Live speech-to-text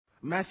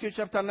Matthew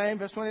chapter 9,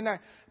 verse 29.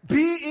 Be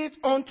it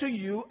unto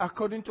you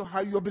according to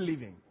how you're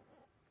believing.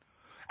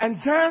 And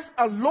there's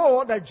a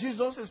law that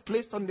Jesus has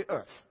placed on the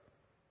earth.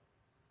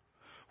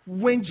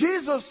 When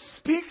Jesus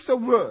speaks a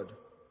word,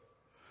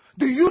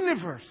 the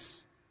universe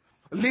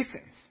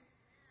listens.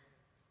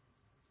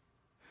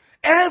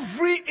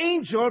 Every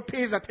angel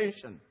pays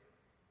attention.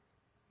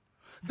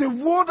 The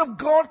word of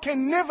God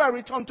can never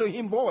return to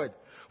him void.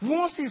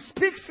 Once he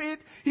speaks it,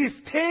 he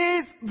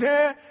stays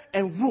there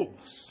and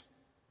rules.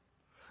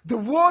 The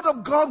word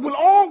of God will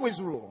always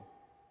rule.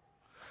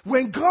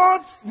 When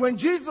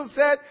Jesus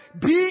said,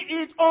 be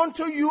it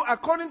unto you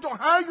according to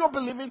how you're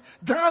believing,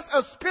 that's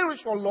a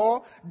spiritual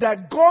law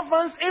that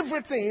governs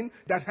everything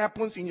that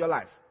happens in your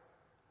life.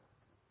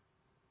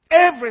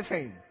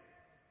 Everything.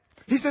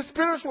 It's a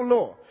spiritual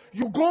law.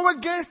 You go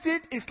against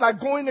it, it's like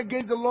going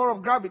against the law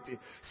of gravity.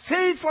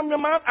 Say it from your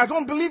mouth, I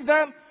don't believe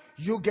that,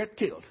 you get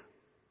killed.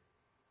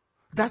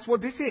 That's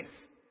what this is.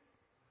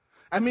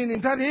 I mean,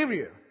 in that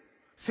area,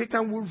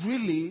 Satan will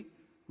really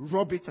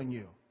rub it on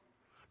you.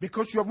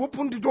 Because you have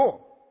opened the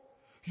door.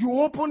 You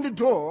open the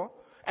door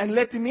and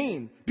let him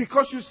in.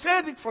 Because you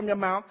said it from your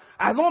mouth,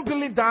 I don't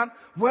believe that.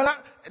 Well,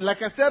 like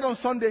I said on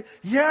Sunday,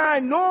 yeah, I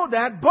know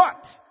that,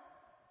 but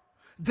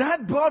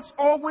that but's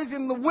always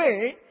in the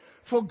way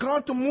for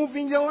God to move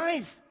in your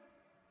life.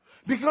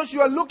 Because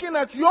you are looking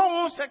at your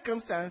own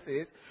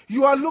circumstances.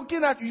 You are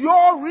looking at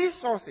your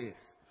resources.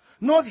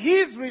 Not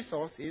his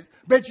resources,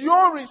 but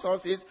your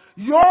resources,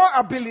 your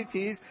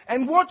abilities,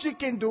 and what you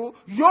can do,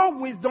 your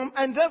wisdom,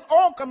 and that's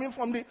all coming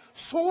from the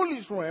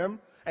soulish realm,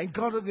 and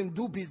God doesn't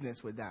do business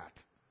with that.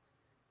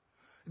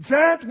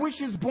 That which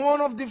is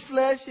born of the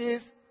flesh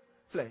is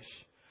flesh.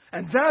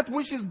 And that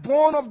which is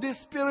born of the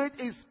spirit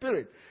is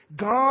spirit.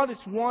 God is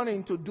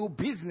wanting to do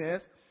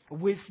business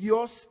with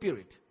your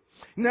spirit.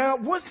 Now,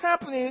 what's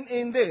happening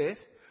in this?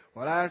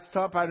 Well, I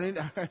stop. I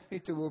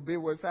need to obey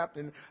what's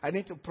happening. I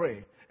need to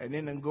pray. And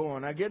then I go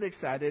on. I get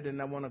excited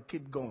and I want to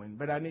keep going.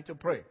 But I need to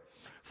pray.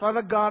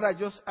 Father God, I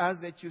just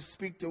ask that you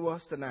speak to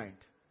us tonight.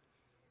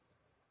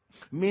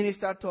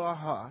 Minister to our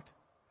heart.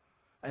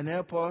 And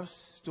help us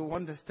to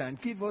understand.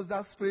 Give us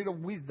that spirit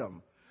of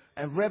wisdom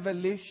and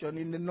revelation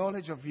in the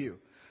knowledge of you.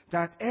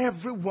 That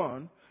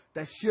everyone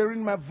that's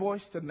hearing my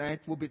voice tonight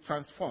will be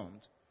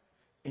transformed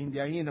in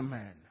their inner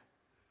man.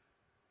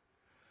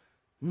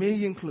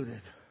 Me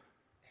included.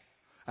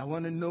 I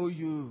want to know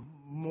you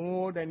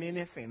more than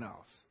anything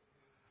else.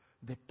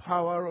 The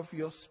power of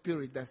your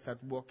spirit that's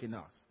at work in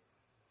us.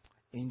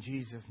 In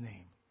Jesus'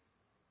 name.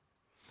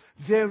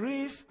 There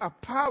is a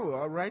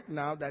power right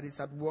now that is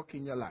at work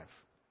in your life.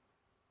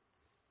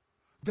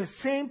 The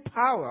same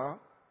power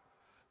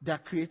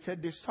that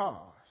created the stars.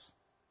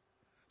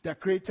 That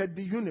created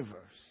the universe.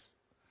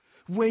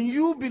 When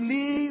you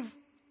believe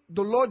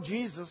the Lord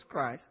Jesus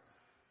Christ,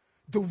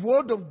 the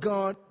Word of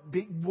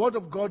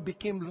God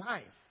became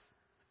life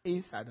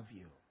inside of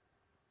you.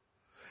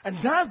 And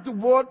that's the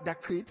Word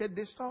that created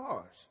the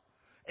stars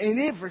and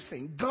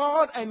everything.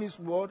 God and His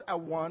Word are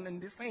one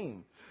and the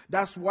same.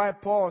 That's why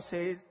Paul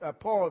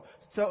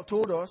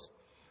told us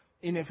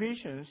in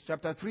Ephesians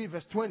chapter 3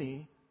 verse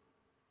 20,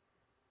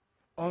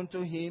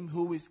 unto Him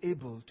who is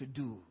able to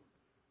do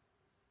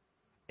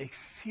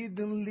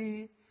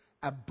exceedingly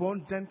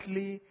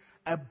abundantly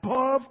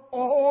above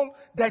all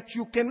that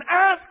you can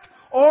ask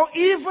or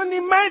even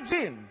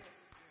imagine.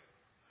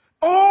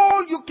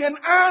 All you can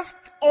ask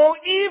or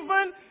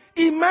even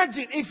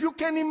imagine. If you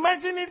can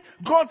imagine it,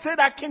 God said,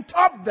 I can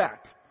top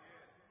that.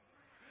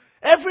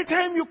 Every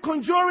time you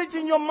conjure it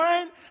in your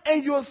mind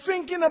and you're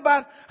thinking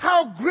about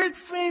how great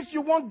things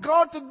you want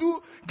God to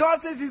do, God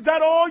says, is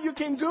that all you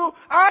can do?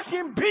 I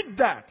can beat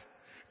that.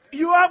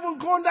 You haven't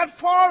gone that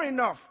far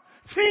enough.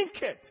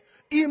 Think it.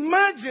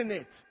 Imagine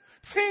it.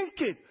 Think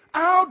it.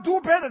 I'll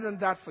do better than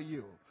that for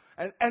you.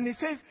 And He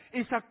says,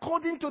 it's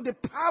according to the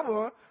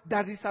power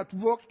that is at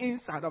work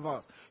inside of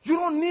us. You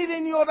don't need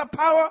any other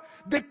power.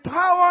 The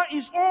power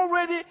is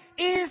already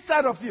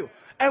inside of you.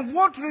 And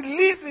what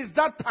releases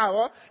that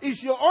power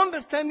is your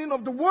understanding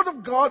of the Word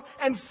of God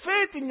and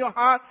faith in your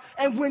heart.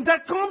 And when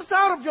that comes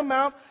out of your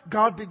mouth,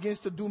 God begins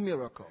to do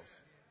miracles.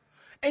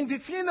 And the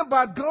thing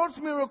about God's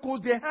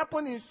miracles, they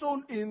happen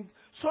in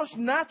such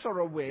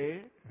natural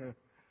way.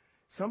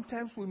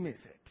 Sometimes we miss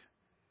it.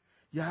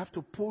 You have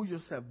to pull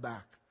yourself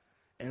back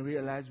and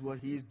realize what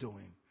He is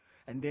doing.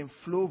 And then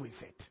flow with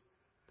it.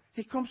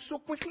 He comes so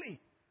quickly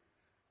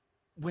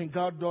when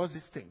God does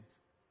these things.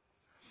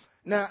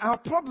 Now, our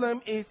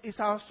problem is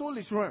our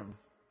soulish realm.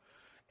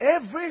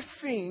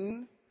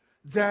 Everything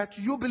that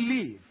you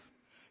believe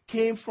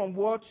came from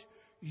what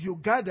you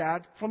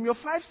gathered from your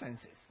five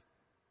senses.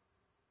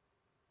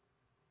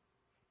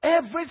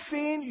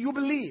 Everything you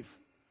believe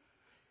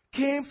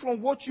came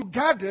from what you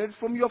gathered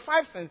from your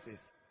five senses.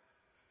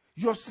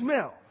 Your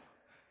smell,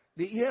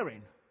 the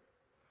hearing,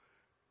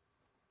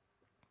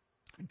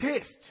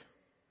 taste.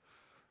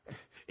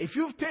 If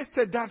you've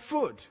tasted that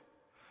food,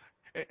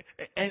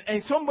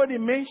 and somebody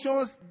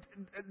mentions,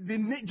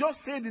 just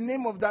say the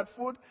name of that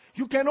food,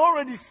 you can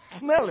already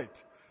smell it.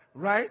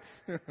 right?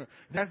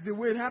 That's the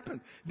way it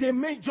happened. They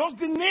make just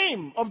the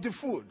name of the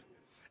food.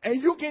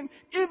 And you can,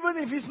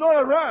 even if it's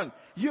not around,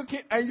 you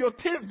can, and your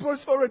taste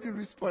buds already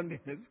responding.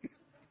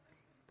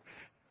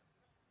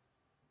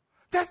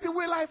 That's the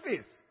way life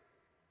is.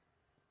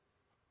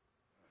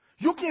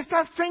 You can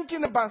start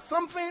thinking about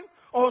something,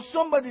 or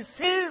somebody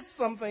says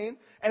something,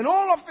 and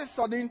all of a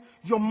sudden,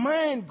 your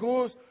mind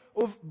goes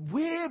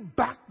way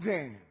back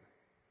then.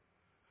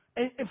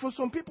 And for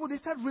some people, they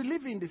start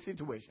reliving the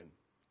situation.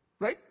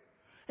 Right?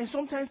 And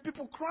sometimes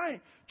people cry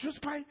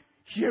just by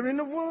hearing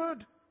a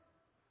word.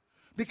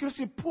 Because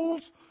it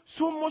pulls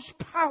so much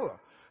power.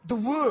 The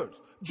word,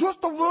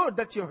 just the word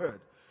that you heard,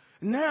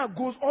 now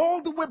goes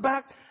all the way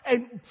back,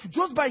 and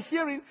just by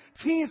hearing,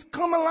 things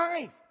come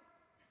alive.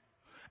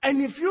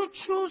 And if you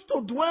choose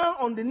to dwell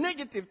on the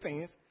negative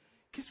things,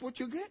 guess what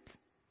you get?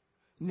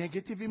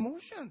 Negative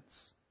emotions.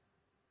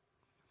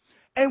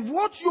 And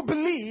what you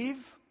believe,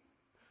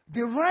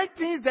 the right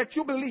things that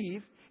you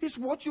believe, is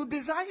what you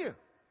desire.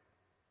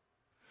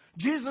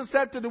 Jesus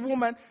said to the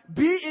woman,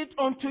 be it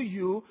unto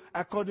you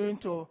according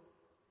to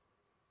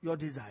your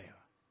desire.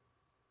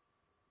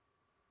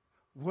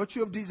 What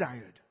you have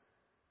desired,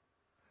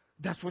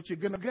 that's what you're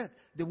going to get.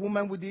 The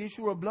woman with the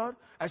issue of blood,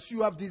 as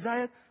you have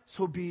desired,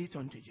 so be it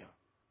unto you.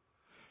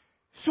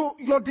 So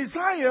your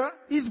desire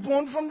is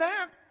born from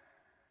that.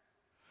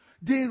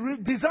 The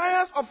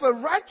desires of a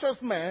righteous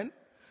man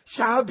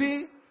shall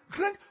be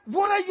granted.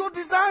 What are your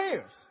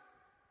desires?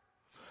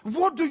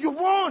 What do you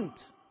want?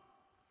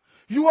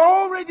 You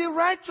are already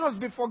righteous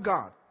before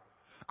God.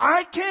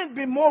 I can't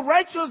be more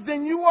righteous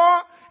than you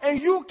are,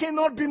 and you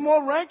cannot be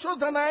more righteous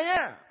than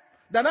I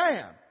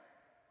am.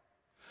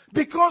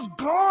 Because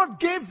God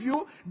gave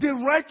you the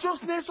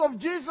righteousness of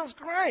Jesus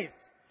Christ.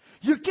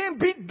 You can't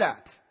beat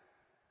that.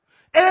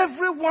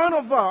 Every one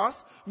of us,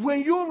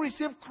 when you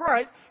receive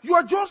Christ, you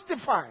are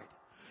justified.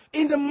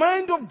 In the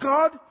mind of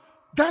God,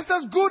 that's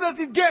as good as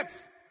it gets.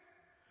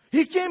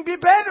 He can be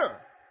better.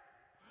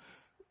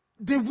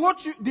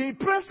 The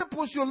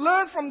principles you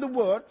learn from the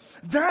Word,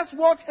 that's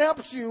what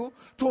helps you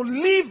to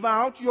live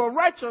out your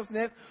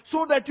righteousness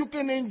so that you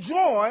can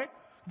enjoy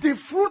the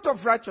fruit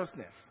of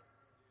righteousness.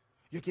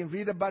 You can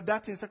read about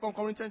that in 2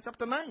 Corinthians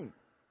chapter 9.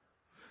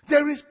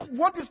 There is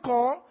what is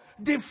called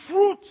the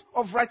fruit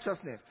of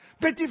righteousness.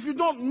 But if you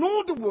don't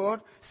know the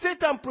Word,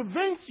 Satan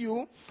prevents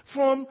you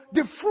from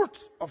the fruit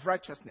of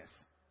righteousness.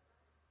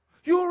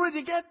 You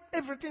already get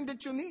everything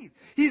that you need.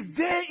 He's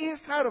there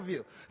inside of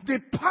you. The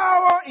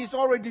power is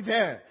already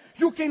there.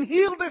 You can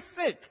heal the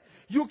sick.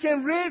 You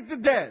can raise the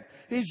dead.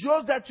 It's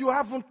just that you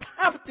haven't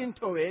tapped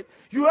into it.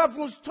 You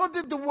haven't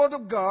studied the Word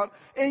of God,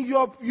 and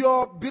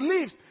your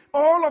beliefs,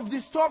 all of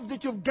the stuff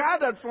that you've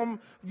gathered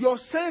from your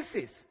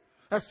senses,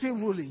 are still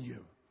ruling you.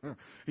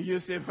 You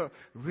say,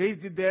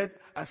 raise the dead.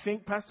 I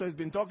think Pastor has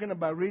been talking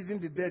about raising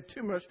the dead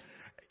too much.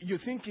 You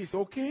think it's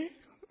okay?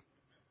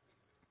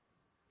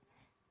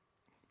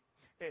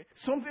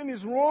 Something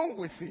is wrong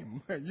with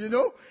him.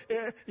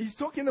 He's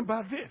talking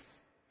about this.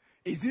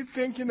 Is he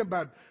thinking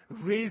about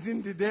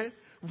raising the dead?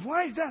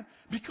 Why is that?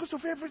 Because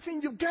of everything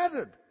you've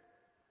gathered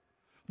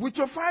with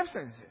your five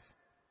senses.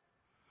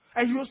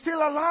 And you're still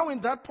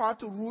allowing that part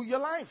to rule your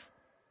life.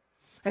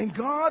 And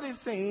God is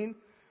saying,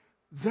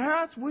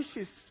 that which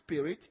is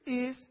spirit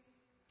is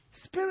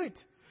spirit.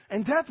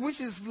 And that which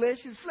is flesh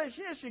is flesh.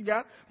 Yes, you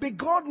got. But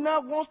God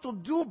now wants to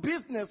do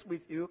business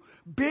with you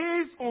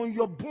based on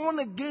your born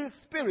again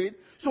spirit.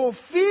 So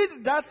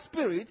feed that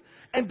spirit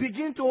and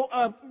begin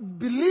to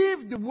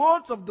believe the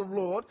words of the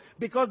Lord.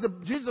 Because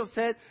Jesus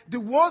said, the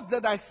words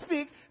that I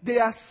speak, they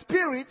are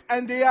spirit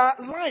and they are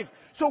life.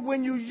 So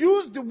when you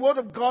use the word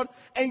of God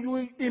and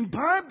you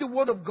imbibe the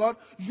word of God,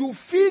 you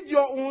feed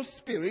your own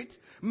spirit.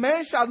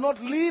 Man shall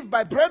not live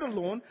by bread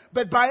alone,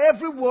 but by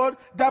every word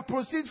that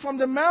proceeds from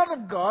the mouth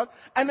of God.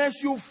 And as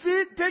you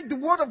take the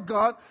word of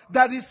God,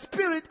 that is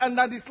spirit and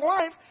that is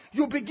life,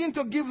 you begin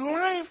to give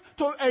life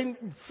and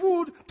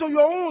food to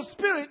your own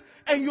spirit,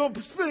 and your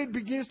spirit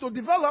begins to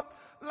develop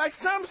like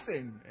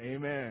Samson.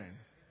 Amen.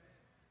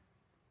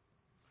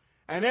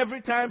 And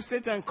every time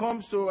Satan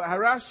comes to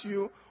harass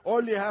you,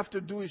 all you have to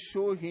do is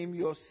show him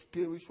your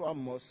spiritual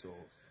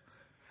muscles.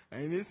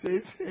 And he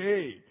says,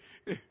 hey,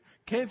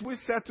 can't we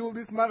settle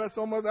this matter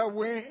some other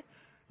way?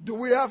 Do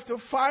we have to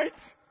fight?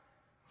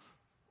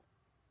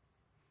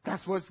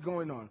 That's what's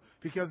going on.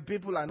 Because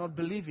people are not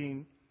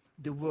believing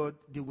the word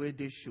the way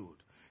they should.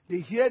 They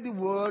hear the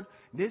word,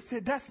 they say,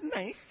 that's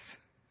nice.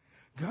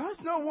 God's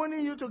not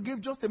wanting you to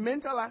give just a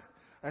mental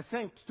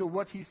assent to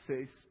what he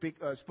says,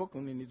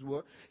 spoken in his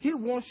word. He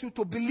wants you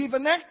to believe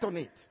and act on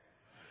it.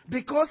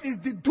 Because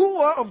it's the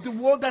doer of the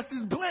word that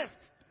is blessed,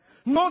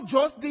 not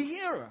just the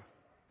hearer.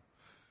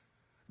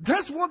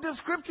 That's what the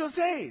scripture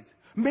says.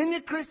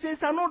 Many Christians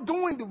are not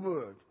doing the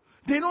word.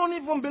 They don't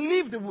even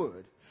believe the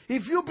word.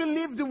 If you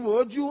believe the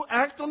word, you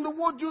act on the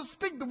word, you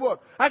speak the word.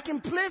 I can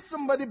place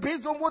somebody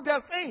based on what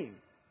they're saying.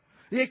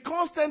 They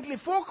constantly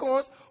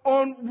focus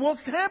on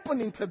what's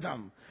happening to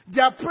them.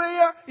 Their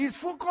prayer is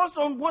focused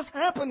on what's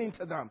happening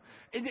to them.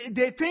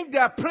 They think they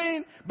are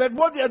praying, but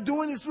what they are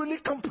doing is really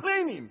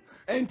complaining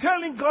and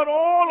telling God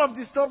all of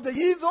the stuff that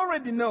He's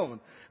already known.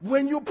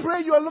 When you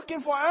pray, you are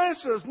looking for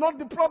answers, not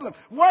the problem.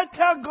 Why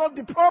tell God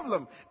the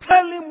problem?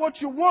 Tell Him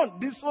what you want,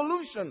 the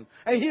solution,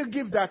 and He'll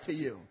give that to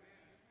you.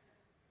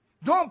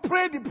 Don't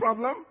pray the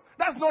problem.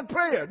 That's not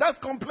prayer. That's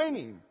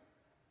complaining.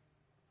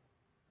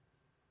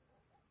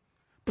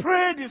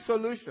 Pray the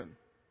solution.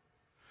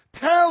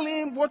 Tell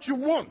Him what you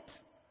want.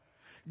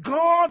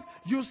 God,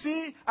 you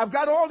see, I've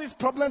got all these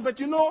problems, but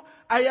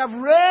I have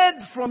read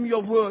from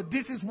your word.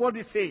 This is what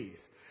it says.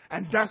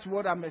 And that's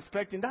what I'm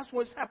expecting. That's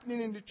what's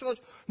happening in the church.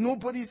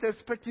 Nobody's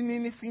expecting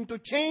anything to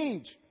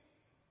change.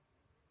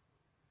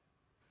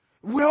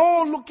 We're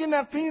all looking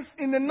at things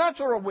in a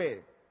natural way.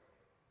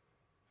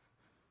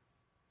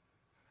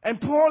 And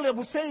Paul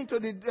was saying to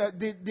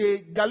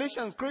the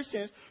Galatians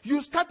Christians,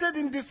 you started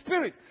in the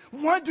spirit.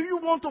 Why do you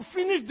want to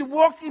finish the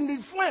work in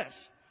the flesh?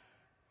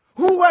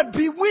 Who had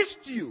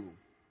bewitched you?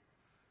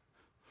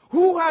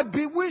 Who had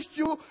bewitched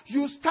you?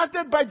 You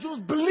started by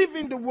just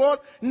believing the word.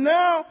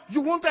 Now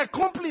you want to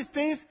accomplish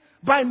things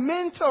by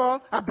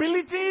mental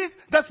abilities.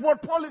 That's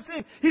what Paul is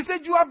saying. He said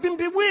you have been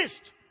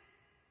bewitched.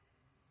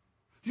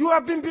 You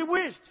have been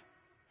bewitched.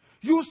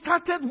 You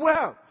started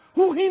well.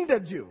 Who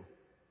hindered you?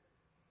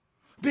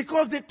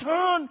 Because they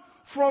turned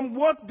from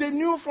what they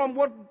knew, from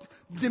what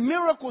the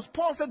miracles.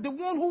 Paul said, the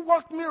one who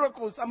worked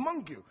miracles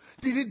among you,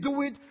 did he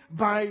do it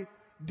by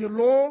the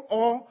law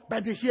or by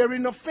the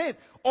hearing of faith?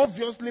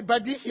 Obviously by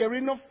the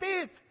hearing of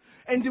faith.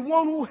 And the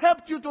one who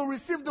helped you to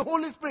receive the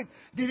Holy Spirit,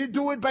 did he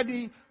do it by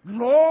the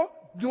law,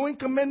 doing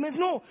commandments?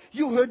 No.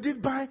 You heard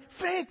it by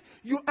faith.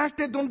 You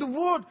acted on the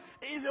word.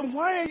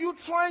 Why are you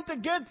trying to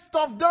get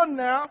stuff done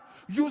now?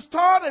 You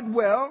started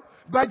well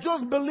by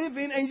just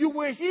believing and you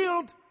were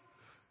healed,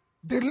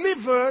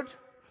 delivered,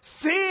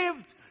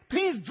 saved,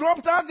 things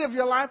dropped out of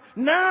your life.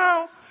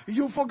 Now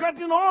you've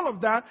forgotten all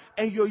of that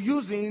and you're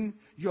using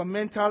your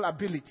mental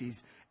abilities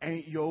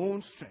and your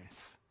own strength.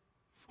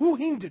 Who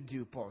hindered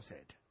you, Paul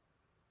said?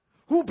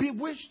 Who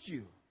bewitched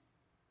you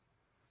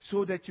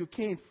so that you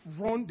can't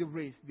run the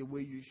race the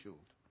way you should?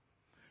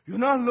 You're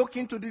not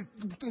looking to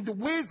the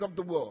ways of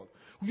the world.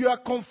 You are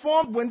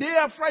conformed. When they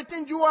are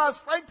frightened, you are as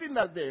frightened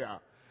as they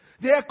are.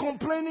 They are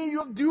complaining,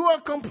 you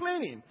are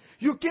complaining.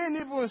 You can't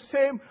even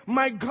say,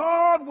 my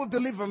God will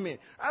deliver me.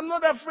 I'm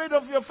not afraid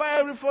of your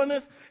fiery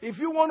furnace. If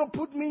you want to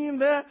put me in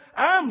there,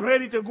 I'm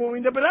ready to go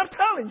in there. But I'm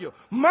telling you,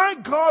 my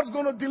God's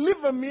going to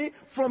deliver me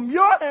from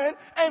your hand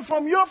and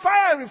from your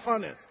fiery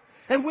furnace.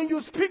 And when you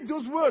speak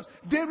those words,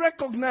 they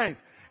recognize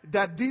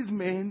that these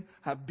men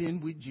have been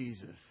with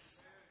Jesus.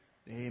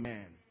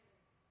 Amen.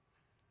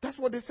 That's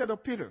what they said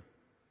of Peter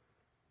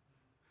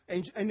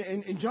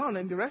and John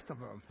and the rest of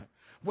them.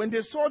 When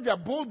they saw their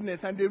boldness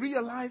and they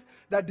realized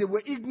that they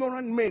were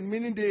ignorant men,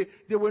 meaning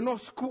they were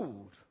not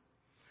schooled.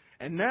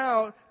 And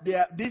now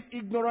these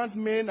ignorant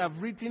men have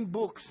written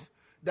books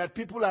that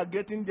people are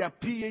getting their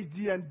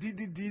PhD and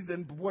DDDs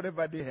and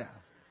whatever they have.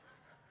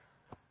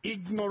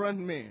 Ignorant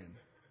men.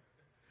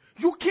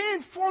 You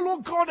can't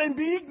follow God and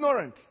be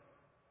ignorant.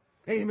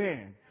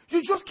 Amen.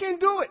 You just can't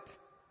do it.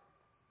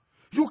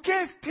 You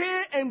can't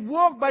stay and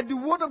walk by the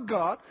word of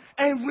God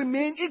and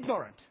remain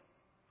ignorant.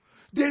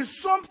 There's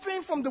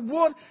something from the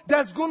word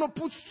that's going to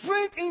put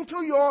strength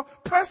into your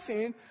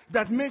person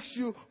that makes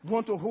you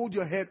want to hold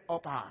your head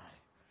up high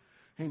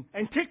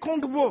and take on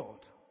the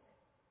world.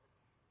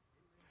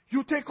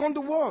 You take on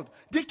the world.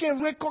 They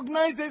can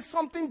recognize there's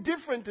something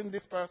different in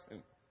this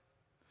person.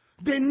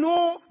 They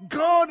know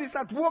God is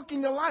at work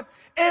in your life.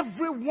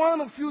 Every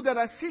one of you that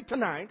I see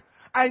tonight,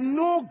 I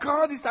know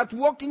God is at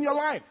work in your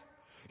life.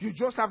 You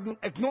just haven't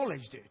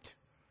acknowledged it.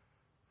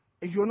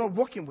 And you're not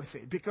working with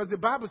it. Because the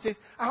Bible says,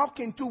 how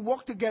can two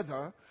walk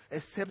together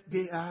except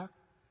they are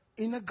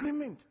in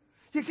agreement?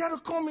 You got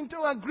to come into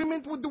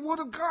agreement with the Word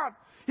of God.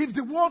 If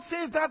the Word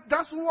says that,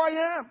 that's who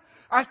I am.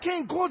 I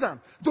can't go down.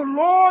 The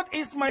Lord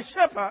is my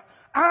shepherd.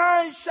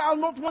 I shall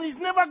not want. It's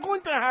never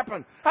going to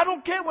happen. I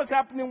don't care what's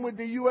happening with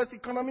the U.S.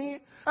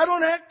 economy. I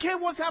don't care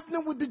what's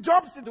happening with the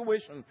job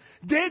situation.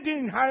 They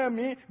didn't hire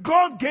me.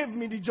 God gave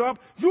me the job.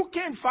 You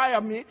can't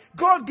fire me.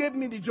 God gave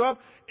me the job.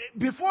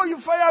 Before you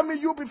fire me,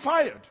 you'll be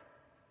fired.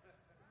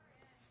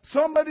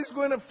 Somebody's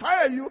going to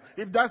fire you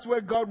if that's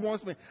where God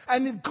wants me.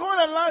 And if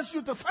God allows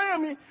you to fire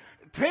me,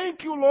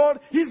 thank you, Lord.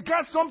 He's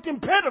got something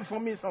better for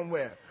me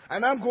somewhere.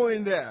 And I'm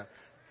going there.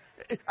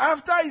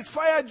 After he's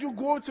fired, you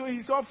go to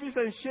his office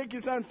and shake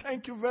his hand.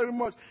 Thank you very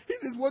much. He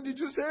says, what did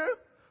you say?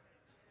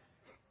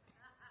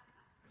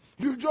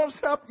 You just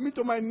helped me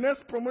to my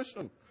next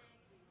promotion.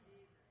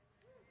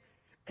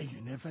 And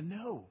you never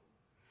know.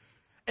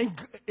 And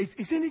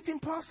is anything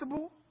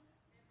possible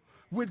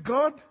with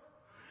God?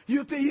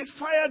 You think he's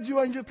fired you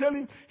and you tell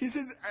him, he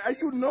says, are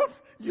you not?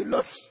 You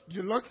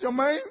lost your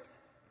mind?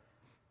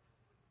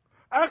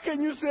 How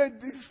can you say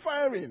he's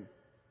firing?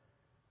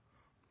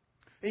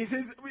 And he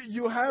says,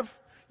 you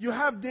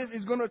have this,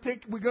 we're going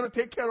to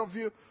take care of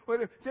you. Well,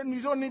 then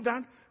you don't need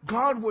that.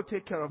 God will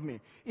take care of me.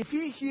 If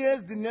he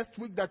hears the next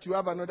week that you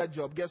have another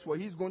job, guess what?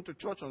 He's going to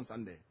church on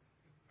Sunday.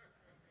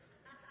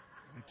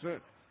 That's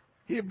right.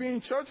 He'll be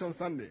in church on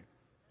Sunday.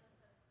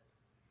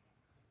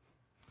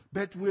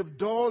 But we've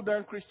dulled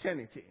down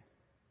Christianity.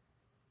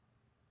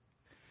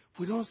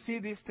 We don't see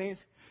these things.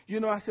 You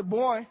know, as a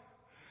boy,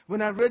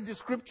 when I read the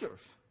scriptures,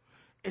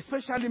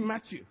 especially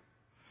Matthew,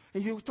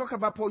 and you talk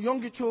about Paul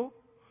Yonggi-Cho,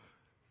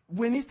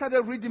 when he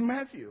started reading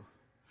Matthew,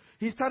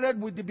 he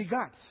started with the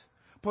begats.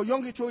 Paul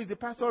Yonggi-Cho is the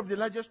pastor of the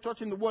largest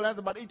church in the world. Has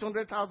about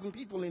 800,000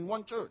 people in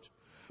one church.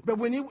 But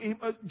when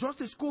just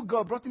a school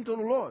girl brought him to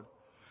the Lord,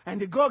 and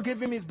the girl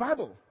gave him his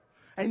Bible,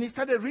 and he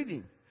started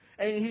reading,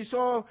 and he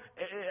saw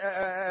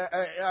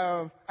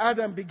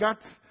Adam begat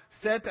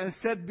Seth, and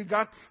Seth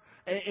begat,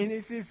 and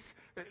he says,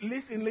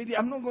 "Listen, lady,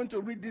 I'm not going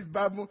to read this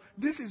Bible.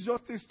 This is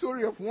just a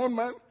story of one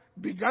man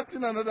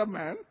begatting another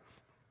man,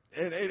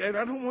 and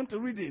I don't want to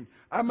read it.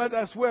 I might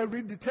as well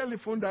read the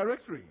telephone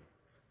directory."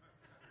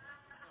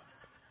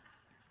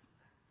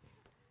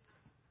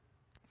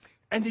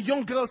 And the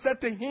young girl said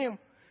to him,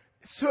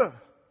 "Sir,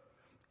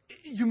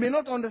 you may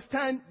not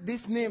understand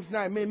these names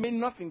now. It may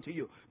mean nothing to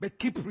you, but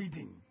keep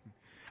reading.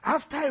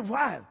 After a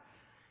while,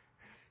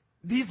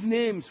 these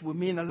names will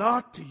mean a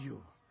lot to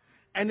you."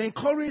 And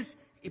encouraged,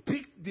 he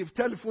picked the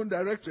telephone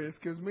directory,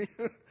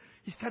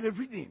 he started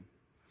reading.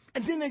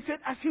 And then I said,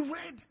 as he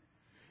read,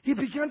 he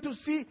began to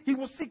see, he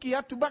was sick, he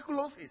had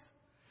tuberculosis.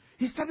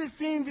 He started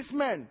seeing this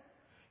man.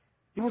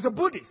 He was a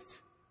Buddhist.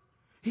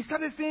 He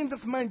started seeing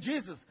this man,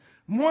 Jesus,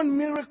 one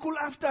miracle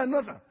after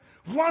another.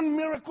 One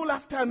miracle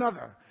after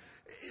another.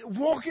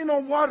 Walking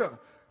on water,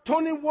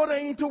 turning water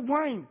into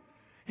wine.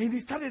 And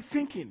he started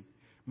thinking,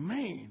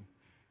 man,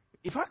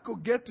 if I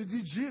could get to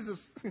this Jesus,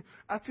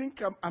 I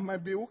think I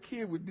might be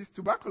okay with this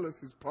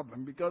tuberculosis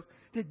problem, because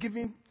they're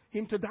giving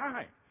him to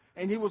die.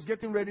 And he was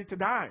getting ready to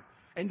die.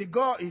 And the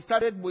girl, he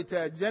started with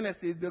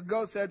Genesis. The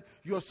girl said,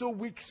 "You're so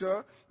weak,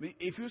 sir.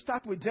 If you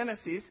start with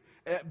Genesis,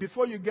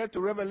 before you get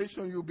to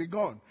Revelation, you'll be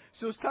gone.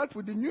 So start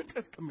with the New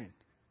Testament."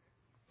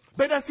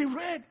 But as he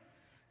read,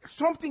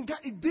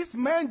 this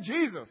man,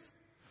 Jesus,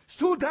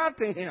 stood out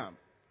to him.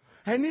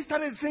 And he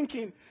started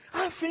thinking,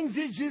 I think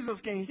this Jesus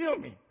can heal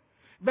me.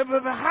 But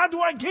how do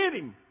I get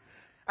him?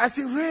 As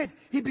he read,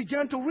 he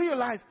began to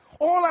realize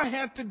all I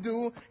had to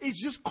do is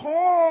just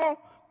call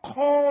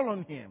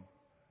on him.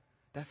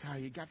 That's how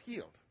he got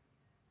healed.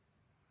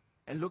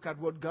 And look at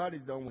what God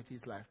has done with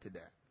his life today.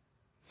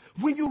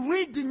 When you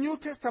read the New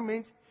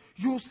Testament,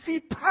 you see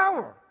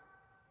power.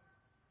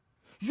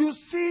 You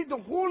see the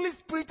Holy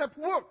Spirit at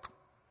work.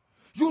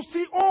 You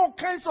see all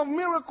kinds of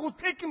miracles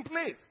taking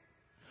place.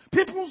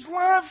 People's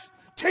lives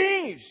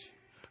change.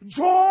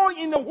 Joy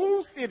in the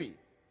whole city.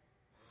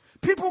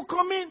 People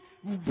come in,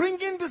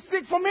 bringing the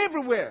sick from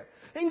everywhere.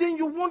 And then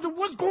you wonder,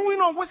 what's going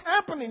on? What's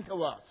happening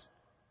to us?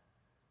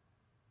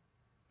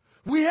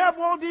 We have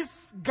all these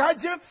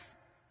gadgets,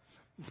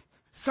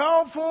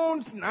 cell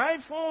phones, and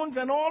iPhones,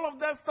 and all of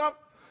that stuff.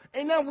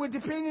 And now we're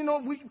depending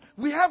on,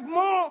 we have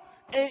more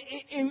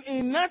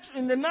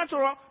in the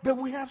natural, but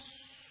we have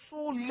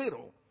so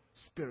little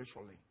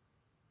spiritually.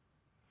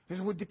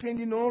 Because we're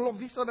depending on all of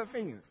these other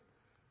things.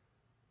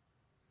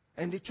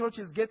 And the church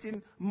is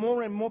getting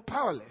more and more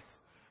powerless.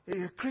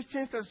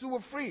 Christians are so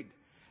afraid.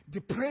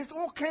 Depressed,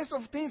 all kinds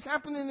of things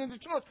happening in the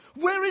church.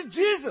 Where is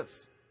Jesus?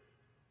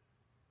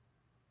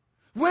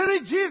 Where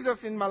is Jesus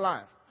in my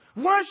life?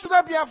 Why should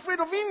I be afraid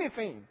of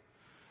anything?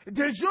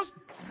 There's just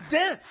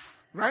death,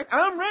 right?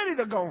 I'm ready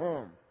to go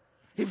home,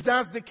 if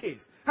that's the case.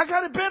 I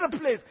got a better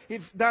place,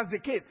 if that's the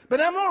case.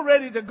 But I'm not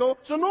ready to go,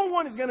 so no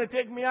one is going to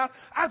take me out.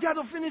 I've got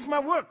to finish my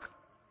work.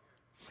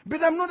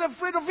 But I'm not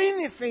afraid of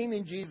anything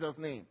in Jesus'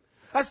 name.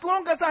 As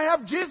long as I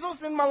have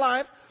Jesus in my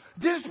life,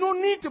 there's no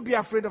need to be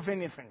afraid of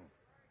anything.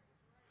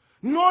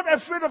 Not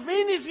afraid of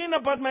anything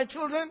about my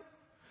children.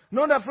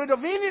 Not afraid of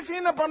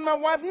anything about my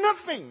wife.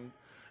 Nothing.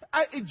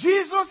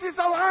 Jesus is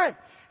alive.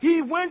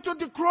 He went to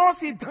the cross.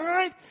 He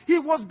died. He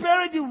was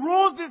buried. He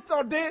rose this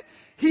third day.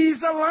 He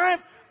is alive.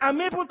 I'm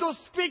able to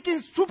speak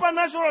in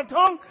supernatural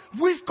tongue,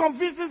 which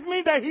convinces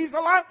me that he's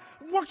alive.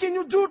 What can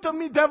you do to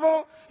me,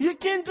 devil? You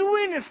can't do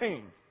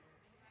anything.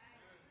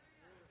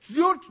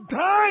 You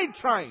die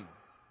trying.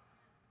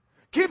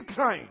 Keep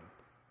trying.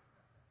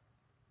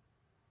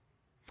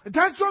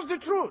 That's just the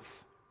truth.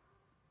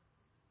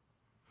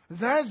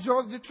 That's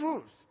just the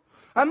truth.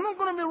 I'm not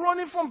going to be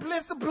running from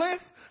place to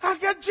place. I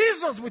got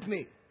Jesus with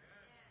me.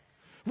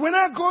 When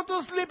I go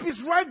to sleep,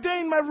 he's right there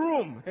in my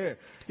room.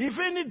 If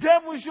any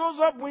devil shows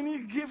up, when he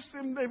gives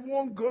him the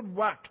one good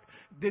whack,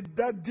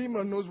 that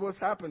demon knows what's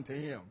happened to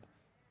him.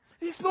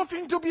 It's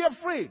nothing to be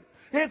afraid.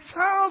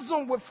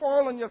 1,000 will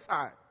fall on your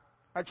side,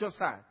 at your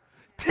side.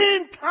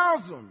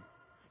 10,000,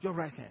 your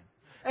right hand.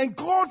 And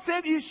God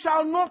said, he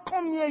shall not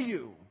come near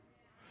you.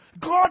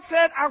 God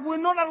said, I will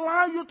not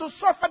allow you to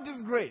suffer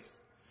disgrace.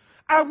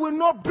 I will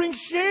not bring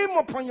shame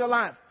upon your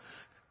life.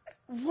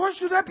 What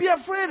should I be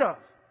afraid of?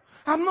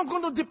 I'm not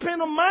going to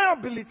depend on my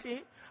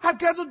ability. I've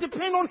got to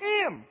depend on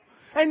him.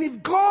 And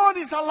if God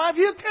is alive,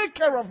 he'll take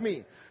care of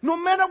me. No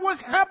matter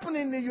what's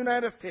happening in the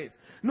United States.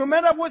 No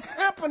matter what's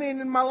happening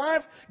in my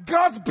life,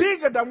 God's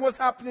bigger than what's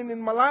happening in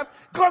my life.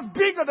 God's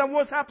bigger than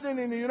what's happening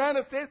in the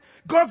United States.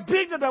 God's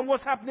bigger than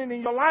what's happening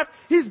in your life.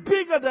 He's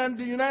bigger than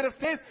the United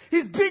States.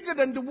 He's bigger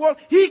than the world.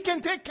 He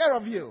can take care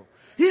of you.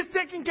 He's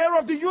taking care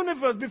of the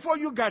universe before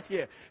you got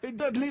here.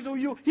 That little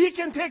you, He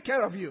can take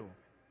care of you.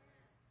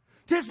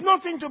 There's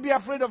nothing to be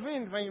afraid of.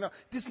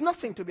 There's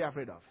nothing to be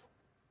afraid of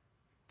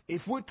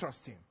if we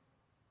trust Him.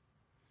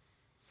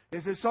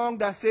 There's a song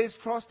that says,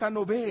 trust and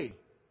obey.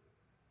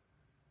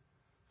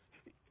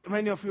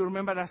 Many of you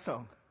remember that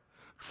song.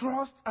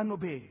 Trust and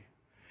obey.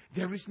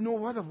 There is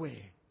no other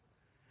way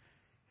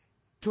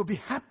to be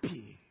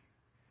happy.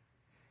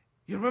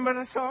 You remember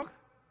that song?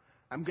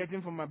 I'm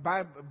getting from my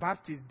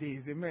Baptist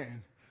days,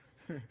 amen.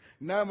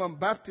 Now I'm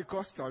Baptist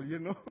Coastal, you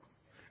know.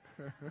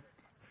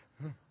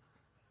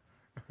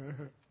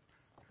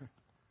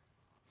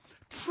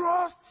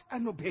 Trust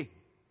and obey.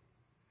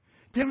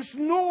 There is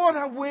no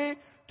other way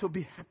to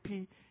be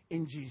happy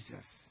in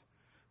Jesus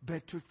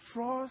but to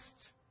trust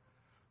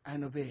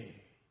and obey.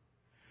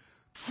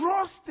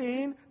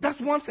 Trusting, that's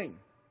one thing.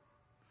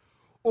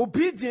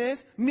 Obedience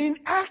means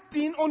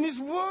acting on His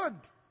word.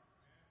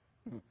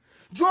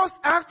 Just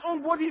act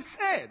on what He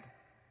said.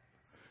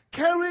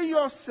 Carry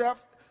yourself,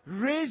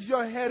 raise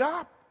your head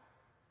up,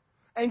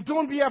 and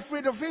don't be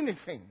afraid of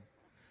anything.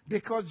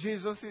 Because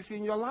Jesus is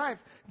in your life.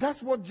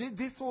 That's what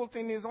this whole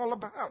thing is all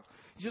about.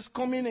 Just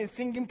coming and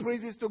singing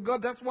praises to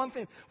God, that's one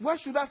thing. Why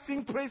should I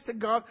sing praise to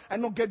God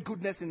and not get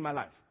goodness in my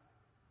life?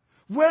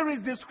 Where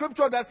is the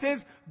scripture that says,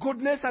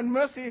 goodness and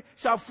mercy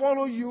shall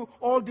follow you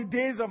all the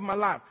days of my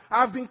life?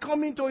 I've been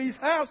coming to His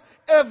house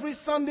every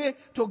Sunday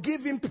to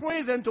give Him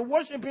praise and to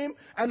worship Him,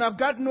 and I've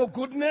got no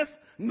goodness,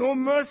 no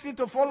mercy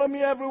to follow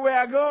me everywhere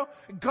I go.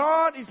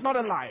 God is not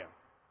a liar.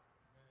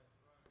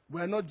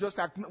 We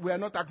are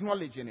not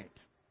acknowledging it.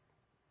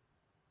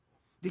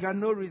 They got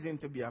no reason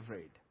to be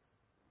afraid.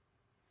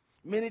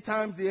 Many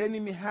times the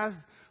enemy has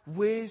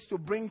ways to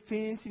bring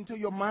things into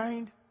your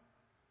mind.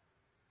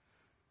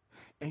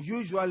 And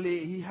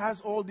usually he has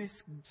all these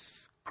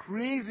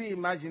crazy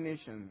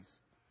imaginations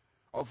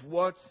of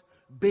what,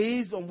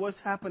 based on what's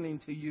happening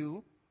to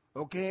you,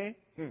 okay?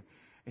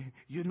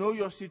 You know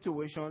your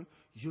situation.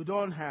 You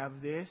don't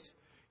have this.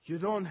 You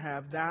don't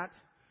have that.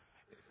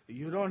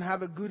 You don't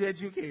have a good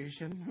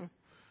education.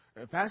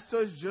 A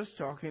pastor is just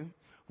talking.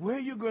 Where are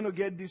you going to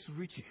get this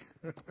riches?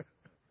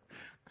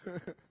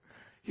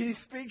 He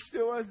speaks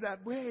to us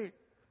that way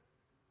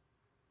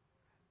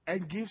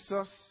and gives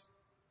us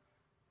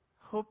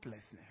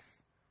hopelessness.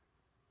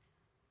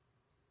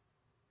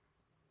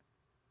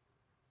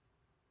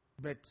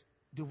 But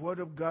the Word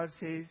of God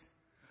says,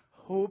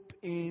 hope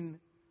in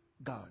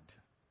God.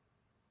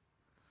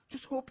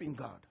 Just hope in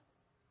God.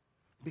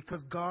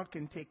 Because God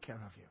can take care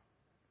of you.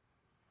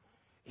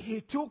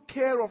 He took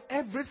care of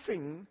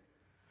everything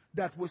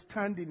that would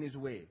stand in His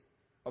way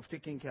of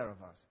taking care of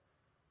us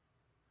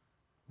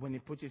when He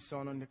put His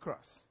Son on the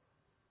cross.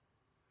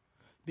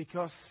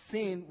 Because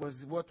sin was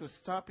what was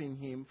stopping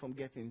Him from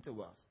getting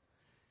to us.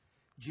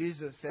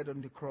 Jesus said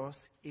on the cross,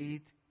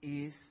 it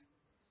is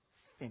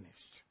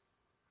finished.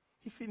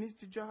 He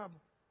finished the job.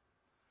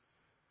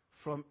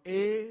 From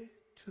A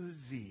to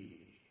Z.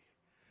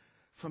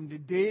 From the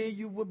day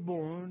you were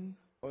born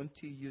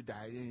until you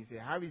died. And you say,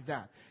 how is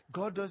that?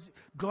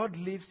 God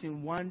lives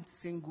in one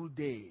single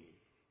day.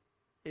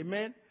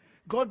 Amen?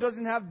 God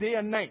doesn't have day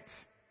and night.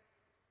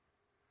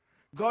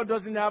 God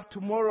doesn't have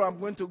tomorrow I'm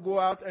going to go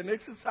out and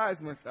exercise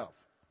myself.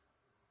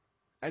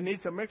 I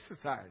need some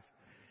exercise.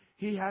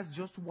 He has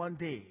just one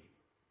day.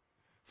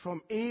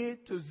 From A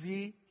to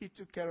Z, He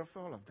took care of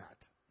all of that.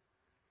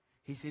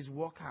 He says,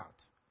 walk out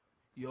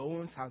your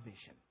own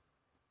salvation.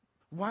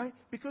 Why?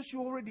 Because you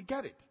already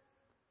get it.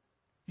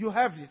 You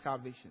have your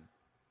salvation.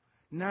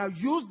 Now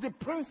use the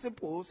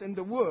principles in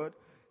the Word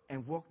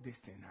and work this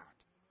thing out.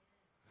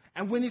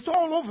 And when it's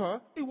all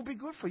over, it will be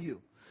good for you.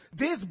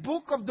 This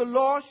book of the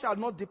law shall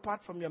not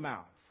depart from your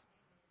mouth.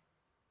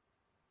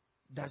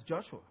 That's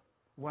Joshua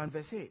 1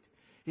 verse 8.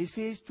 He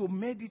says to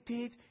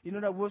meditate, in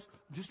other words,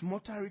 just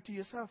mutter it to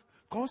yourself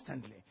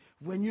constantly.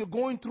 When you're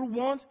going through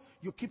want,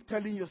 you keep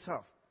telling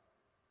yourself,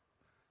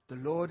 the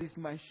Lord is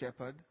my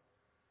shepherd.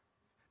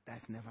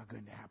 That's never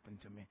going to happen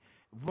to me.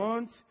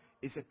 Want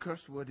is a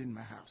curse word in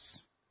my house.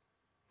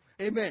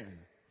 Amen.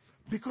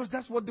 Because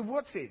that's what the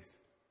word says.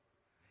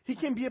 He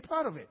can be a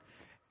part of it.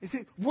 He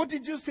said, what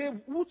did you say?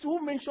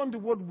 Who mentioned the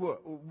word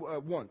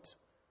want?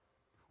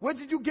 Where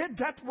did you get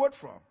that word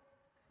from?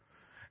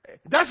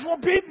 That's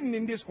forbidden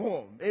in this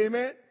home.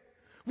 Amen.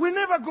 We're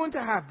never going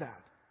to have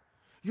that.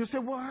 You say,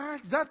 well, how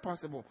is that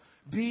possible?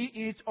 Be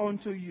it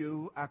unto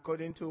you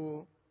according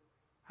to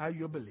how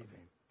you're believing.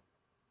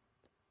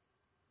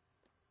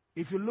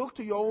 If you look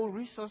to your own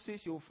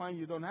resources, you'll find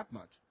you don't have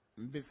much.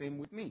 The same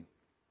with me.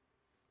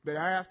 But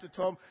I have to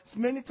talk.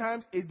 Many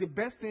times, the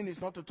best thing is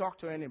not to talk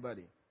to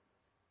anybody.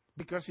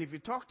 Because if you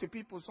talk to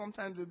people,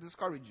 sometimes they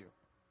discourage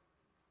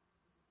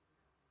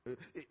you.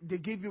 They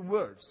give you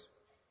words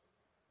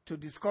to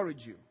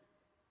discourage you.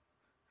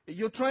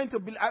 You're trying to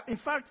be. In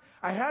fact,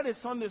 I had a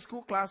Sunday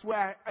school class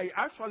where I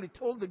actually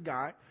told the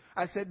guy,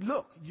 I said,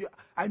 look,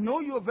 I know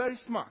you're very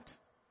smart.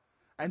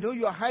 I know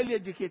you're highly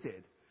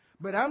educated.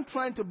 But I'm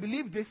trying to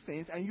believe these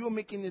things, and you're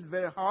making it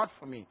very hard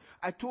for me.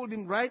 I told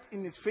him right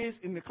in his face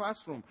in the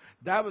classroom.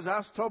 That was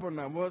how stubborn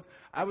I was.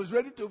 I was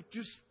ready to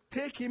just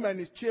take him and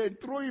his chair and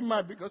throw him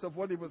out because of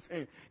what he was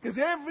saying. Because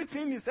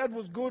everything he said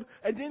was good,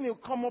 and then he'll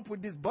come up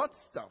with this but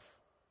stuff.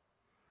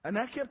 And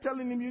I kept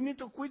telling him, you need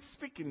to quit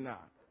speaking now.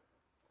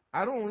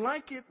 I don't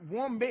like it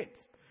one bit.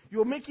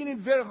 You're making it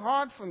very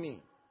hard for me.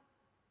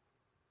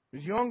 I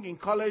was young in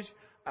college.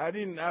 I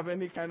didn't have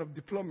any kind of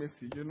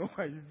diplomacy, you know.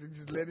 I used to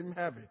just let him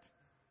have it.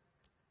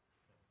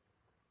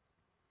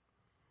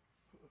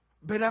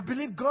 But I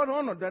believe God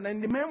honored that.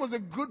 And the man was a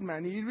good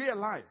man. He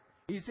realized.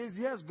 He says,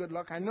 yes, good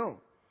luck, I know.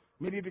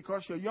 Maybe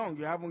because you're young,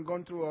 you haven't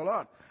gone through a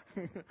lot.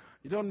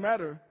 It don't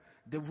matter.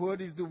 The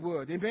word is the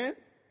word. Amen?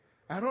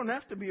 I don't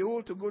have to be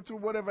old to go through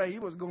whatever he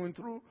was going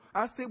through.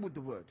 I'll stay with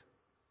the word.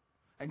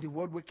 And the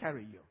word will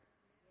carry you.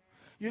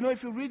 You know,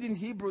 if you read in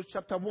Hebrews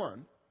chapter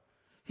 1,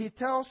 he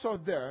tells us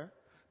there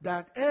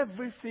that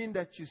everything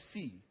that you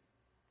see,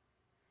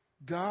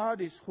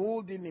 God is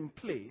holding in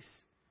place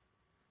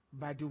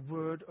by the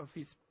word of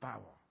his power.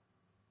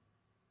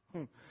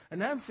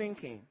 And I'm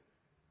thinking,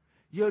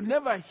 you'll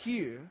never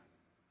hear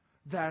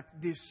that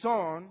the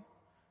sun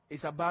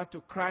is about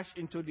to crash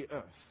into the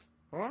earth.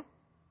 Huh?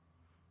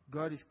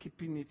 God is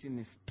keeping it in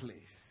its place.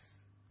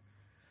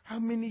 How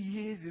many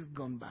years has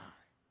gone by?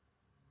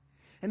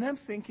 And I'm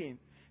thinking,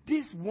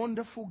 this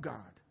wonderful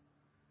God,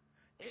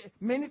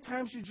 many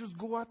times you just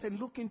go out and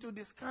look into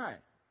the sky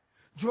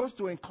just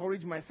to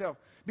encourage myself.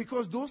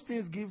 Because those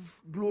things give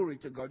glory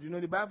to God. You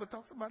know, the Bible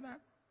talks about that.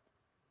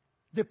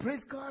 They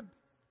praise God.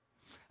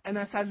 And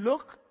as I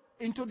look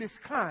into the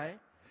sky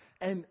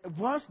and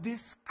watch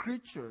these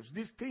creatures,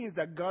 these things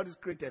that God has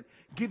created,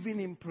 giving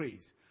him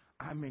praise,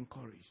 I'm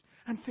encouraged.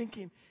 I'm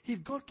thinking,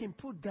 if God can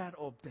put that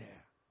up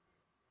there,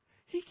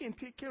 he can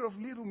take care of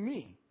little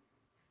me.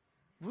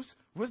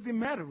 What's the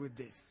matter with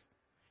this?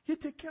 He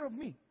take care of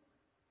me.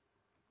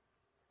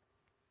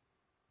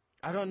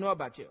 I don't know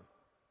about you,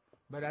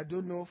 but I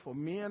do know for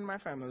me and my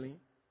family,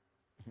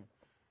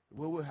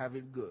 we will have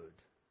it good.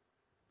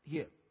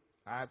 Here.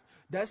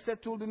 That's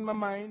settled in my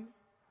mind.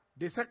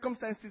 The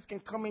circumstances can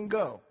come and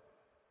go,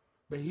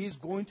 but he's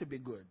going to be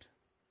good.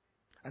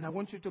 And I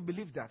want you to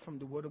believe that from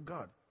the word of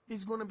God.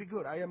 He's going to be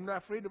good. I am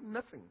not afraid of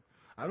nothing.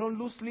 I don't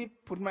lose sleep,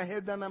 put my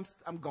head down,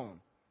 I'm gone.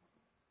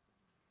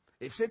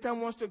 If Satan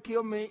wants to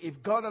kill me, if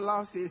God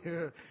allows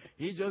it,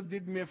 he just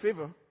did me a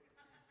favor.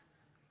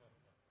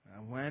 I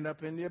wind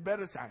up in the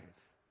better side.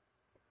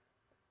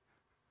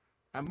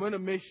 I'm going to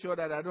make sure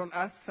that I don't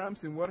ask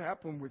Samson what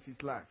happened with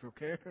his life,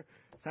 okay?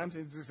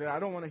 Samson just said, I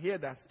don't want to hear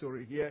that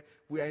story here.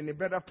 We are in a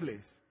better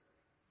place.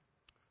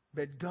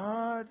 But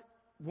God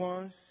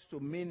wants to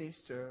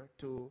minister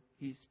to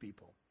his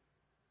people.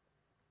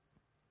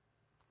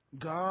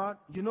 God,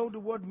 you know the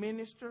word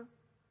minister?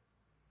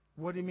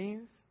 What it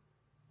means?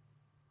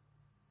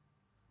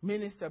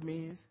 Minister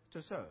means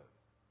to serve.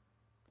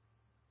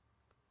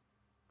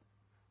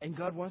 And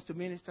God wants to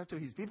minister to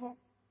his people.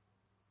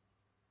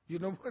 You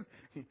know what?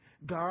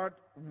 God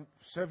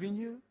serving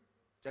you,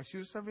 as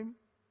you serve him.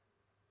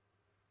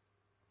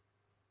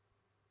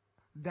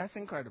 That's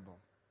incredible.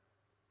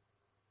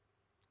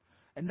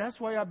 And that's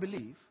why I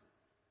believe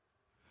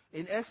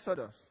in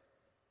Exodus,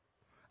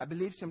 I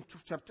believe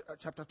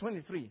chapter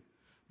 23,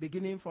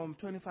 beginning from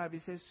 25,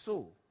 it says,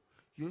 so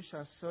you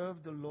shall serve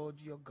the Lord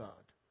your God.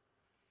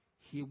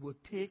 He will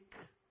take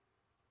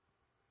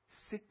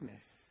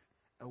sickness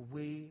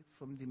away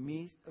from the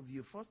midst of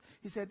you. First,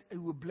 he said, he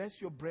will bless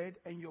your bread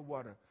and your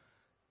water.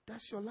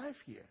 That's your life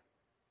here.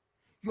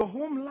 Your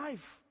home life.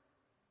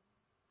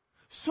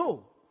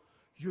 So,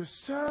 you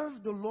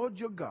serve the Lord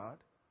your God.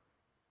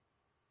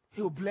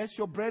 He will bless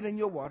your bread and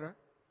your water.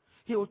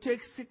 He will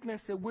take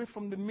sickness away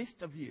from the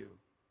midst of you.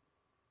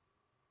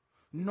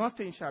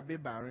 Nothing shall be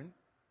barren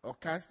or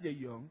cast the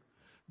young.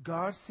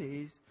 God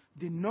says,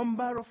 the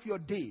number of your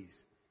days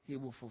he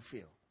will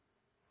fulfill.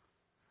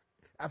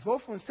 I've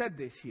often said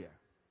this here.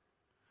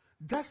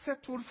 That's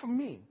settled for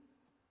me.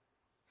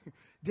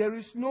 There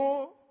is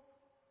no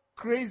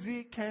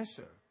crazy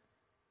cancer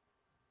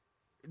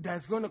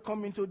that's going to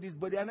come into this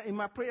body. And in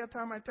my prayer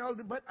time, I tell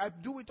the body, I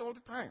do it all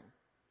the time.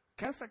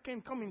 Cancer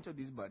can't come into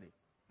this body.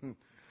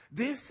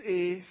 This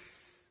is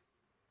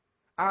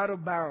out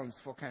of bounds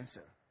for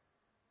cancer.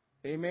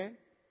 Amen.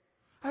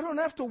 I don't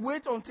have to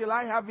wait until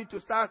I have it to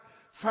start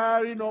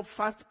firing up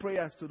fast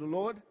prayers to the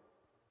Lord.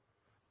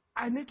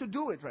 I need to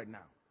do it right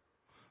now.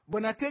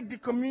 When I take the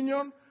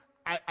communion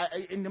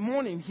in the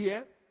morning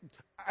here,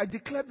 I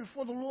declare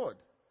before the Lord,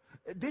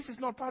 this is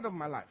not part of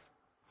my life.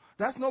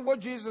 That's not what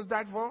Jesus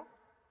died for.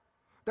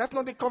 That's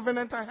not the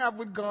covenant I have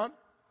with God.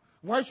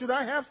 Why should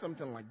I have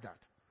something like that?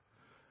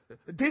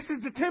 This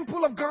is the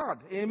temple of God.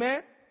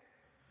 Amen.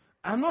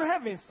 I'm not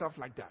having stuff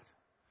like that.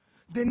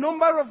 The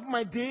number of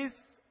my days,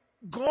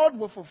 God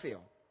will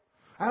fulfill.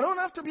 I don't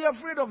have to be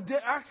afraid of the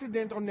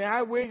accident on the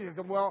highway. They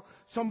say, well,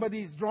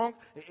 somebody is drunk.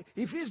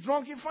 If he's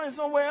drunk, he finds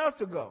somewhere else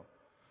to go.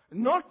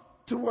 Not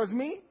towards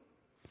me.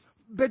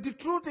 But the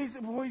truth is,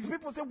 when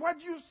people say, why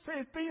do you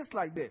say things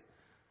like this?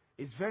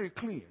 It's very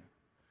clear.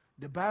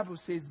 The Bible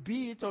says,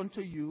 be it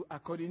unto you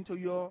according to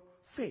your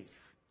faith.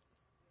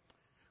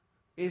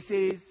 It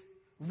says,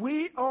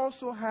 we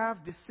also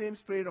have the same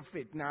spirit of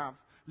faith. Now,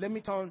 let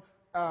me turn,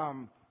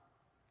 I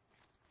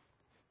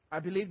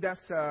believe that's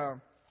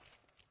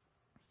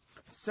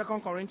 2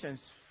 Corinthians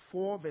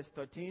 4, verse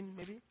 13,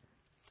 maybe.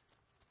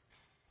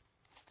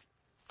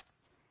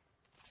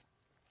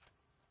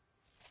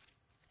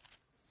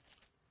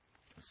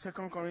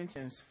 Second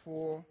Corinthians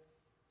 4,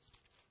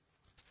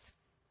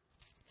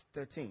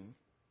 13.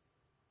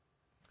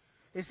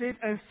 It says,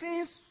 and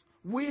since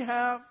we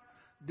have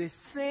the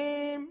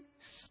same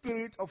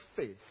spirit of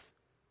faith,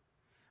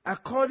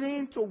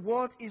 according to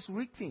what is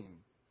written.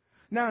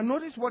 Now,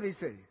 notice what it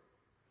says.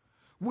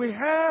 We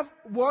have,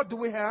 what do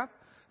we have?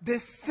 The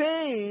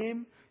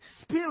same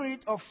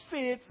spirit of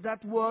faith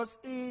that was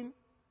in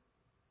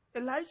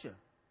Elijah.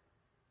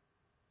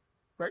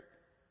 Right?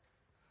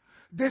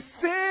 The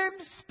same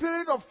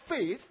spirit of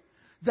faith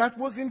that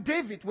was in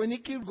David when he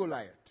killed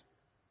Goliath.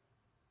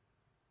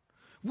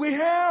 We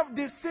have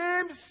the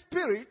same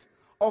spirit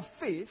of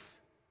faith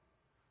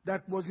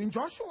that was in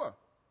Joshua.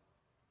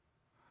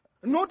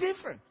 No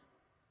different.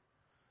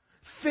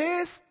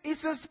 Faith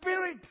is a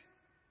spirit.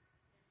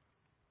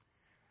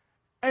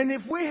 And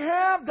if we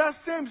have that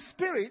same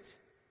spirit,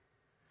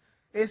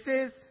 it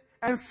says,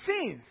 and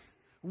since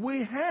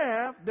we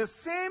have the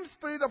same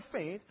spirit of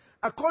faith,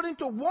 according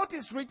to what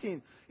is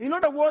written. In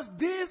other words,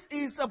 this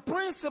is a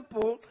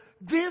principle,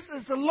 this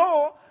is a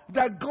law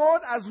that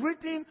God has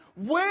written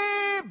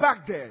way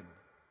back then.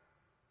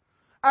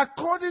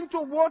 According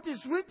to what is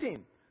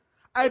written,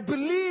 I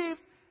believed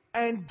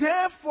and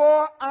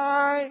therefore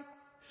I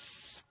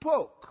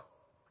spoke.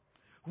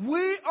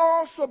 We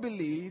also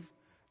believe,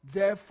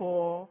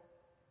 therefore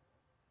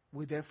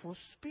we therefore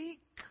speak.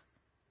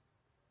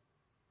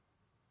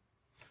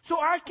 So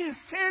I can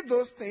say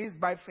those things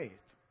by faith.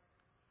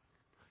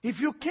 If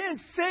you can't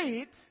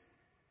say it,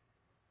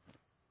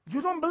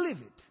 you don't believe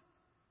it.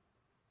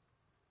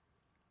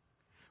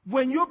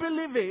 When you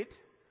believe it,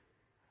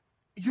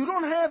 you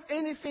don't have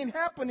anything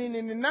happening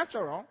in the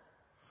natural,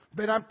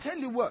 but I'm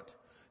telling you what,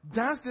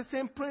 that's the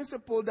same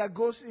principle that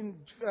goes in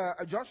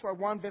Joshua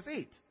 1 verse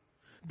 8.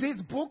 This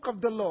book of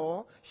the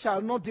law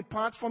shall not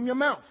depart from your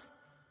mouth.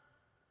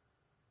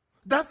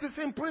 That's the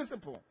same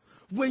principle.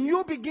 When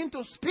you begin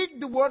to speak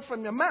the word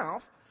from your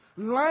mouth,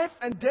 life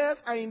and death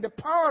are in the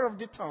power of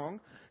the tongue.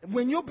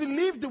 When you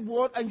believe the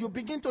word and you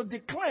begin to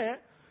declare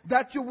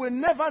that you will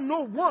never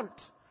know want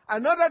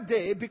another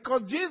day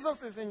because Jesus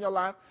is in your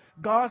life,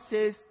 God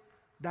says,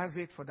 that's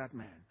it for that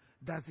man.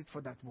 That's it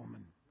for that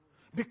woman.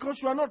 Because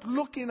you are not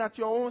looking at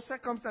your own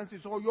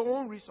circumstances or your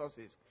own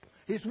resources.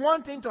 It's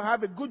one thing to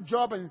have a good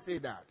job and say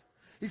that.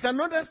 It's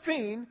another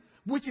thing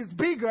which is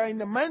bigger in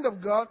the mind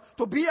of God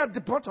to be at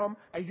the bottom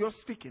and you're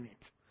speaking it.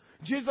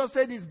 Jesus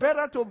said it's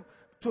better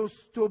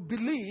to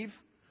believe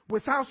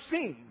without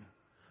seeing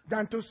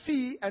than to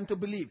see and to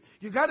believe.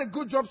 You got a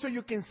good job so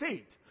you can say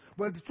it.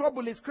 But the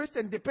trouble is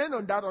Christians depend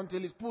on that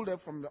until it's pulled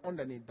up from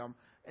underneath them.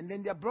 And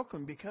then they're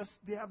broken because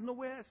they have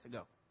nowhere else to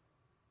go.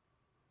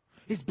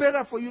 It's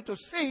better for you to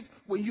say it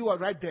when you are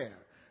right there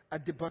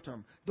at the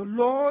bottom. The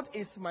Lord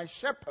is my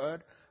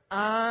shepherd.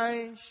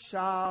 I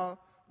shall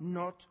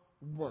not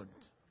want.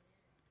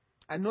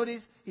 And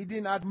notice he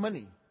didn't add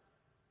money.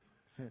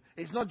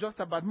 It's not just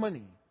about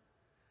money.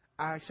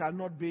 I shall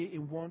not be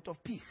in want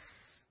of peace.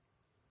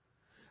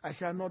 I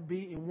shall not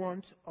be in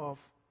want of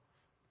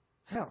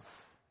health.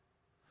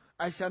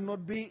 I shall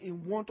not be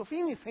in want of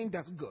anything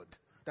that's good.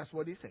 That's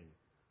what he's saying.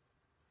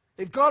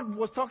 If God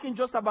was talking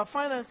just about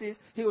finances,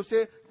 he would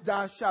say,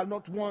 thou shalt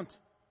not want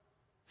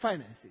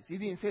finances. He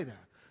didn't say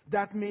that.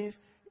 That means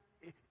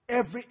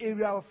every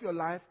area of your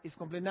life is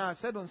complete. Now, I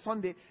said on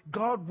Sunday,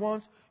 God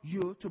wants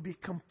you to be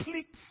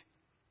complete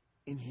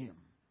in him.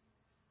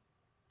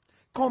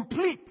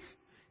 Complete.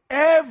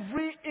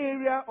 Every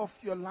area of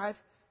your life,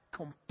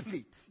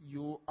 complete.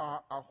 You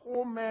are a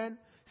whole man,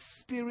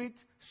 spirit,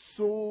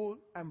 soul,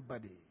 and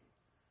body.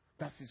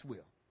 That's his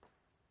will.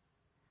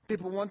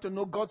 People want to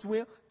know God's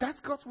will. That's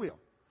God's will.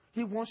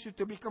 He wants you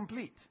to be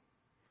complete.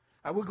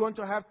 Are we going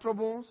to have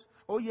troubles?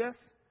 Oh, yes.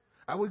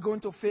 Are we going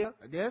to fail?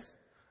 Yes.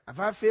 Have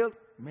I failed?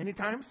 Many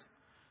times.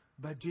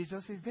 But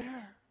Jesus is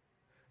there.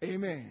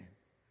 Amen.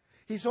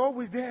 He's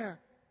always there.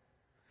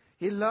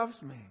 He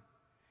loves me.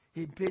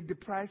 He paid the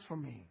price for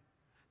me.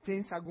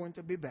 Things are going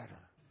to be better.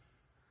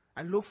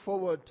 I look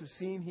forward to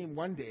seeing him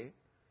one day.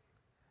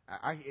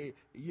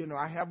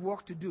 I have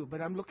work to do,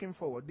 but I'm looking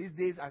forward. These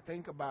days I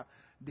think about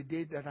the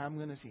day that I'm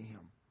going to see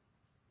him.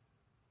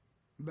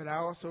 But I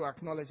also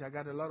acknowledge I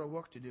got a lot of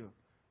work to do.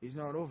 It's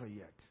not over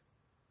yet.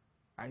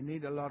 I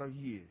need a lot of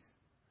years.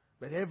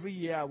 But every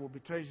year I will be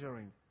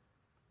treasuring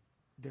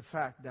the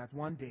fact that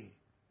one day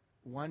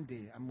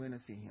I'm going to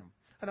see him.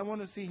 And I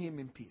want to see him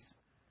in peace.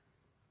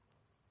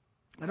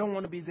 I don't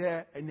want to be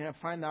there and then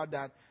find out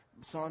that,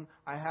 son,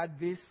 I had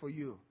this for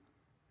you,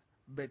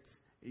 but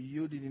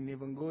you didn't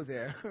even go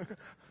there.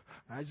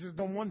 I just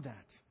don't want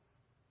that.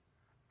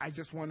 I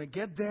just want to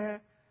get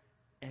there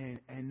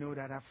and know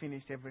that I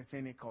finished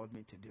everything He called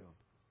me to do.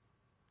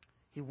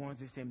 He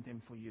wants the same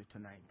thing for you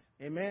tonight.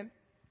 Amen?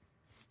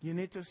 You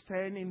need to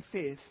stand in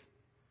faith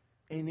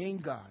and in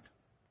God.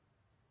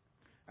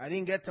 I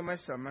didn't get to my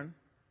sermon.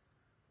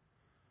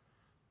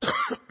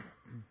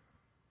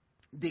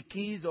 The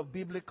keys of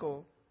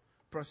biblical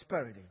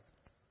prosperity.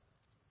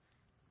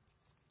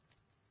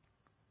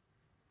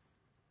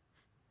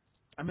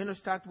 I'm going to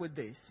start with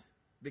this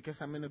because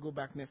I'm going to go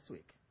back next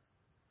week.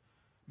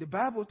 The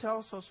Bible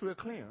tells us real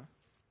clear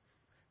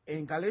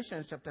in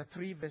Galatians chapter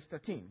 3 verse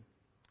 13.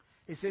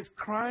 It says,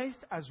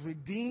 Christ has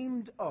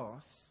redeemed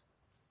us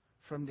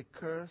from the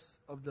curse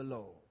of the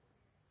law,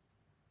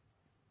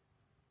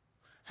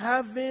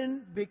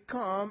 having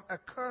become a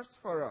curse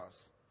for us.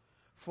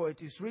 For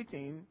it is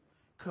written,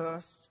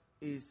 cursed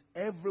is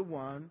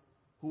everyone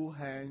who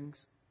hangs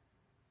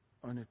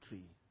on a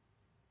tree.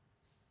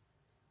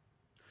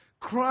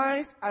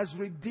 Christ has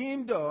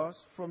redeemed us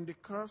from the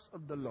curse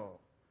of the law.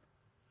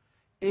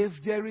 If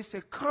there is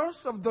a curse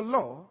of the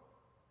law,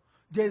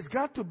 there's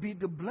got to be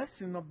the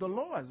blessing of the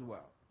law as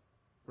well.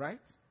 Right?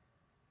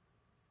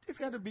 There's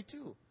got to be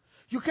two.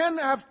 You can't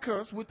have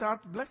curse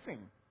without blessing.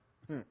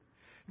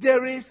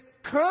 There is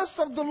curse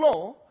of the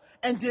law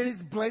and there is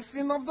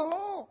blessing of the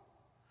law.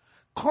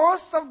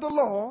 Curse of the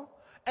law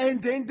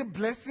and then the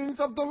blessings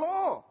of the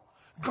law.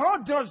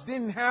 God just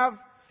didn't have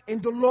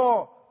in the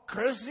law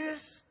curses.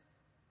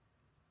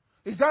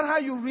 Is that how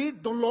you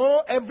read the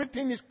law?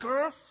 Everything is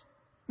cursed?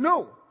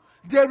 No.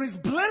 There is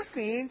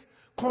blessings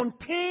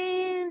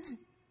contained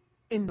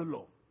in the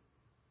law.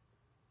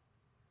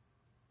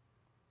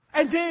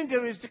 And then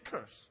there is the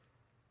curse.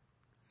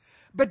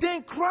 But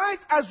then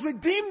Christ has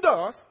redeemed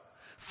us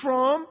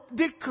from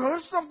the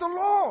curse of the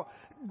law.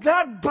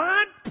 That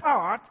bad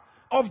part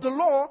of the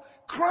law,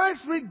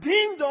 Christ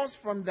redeemed us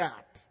from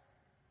that.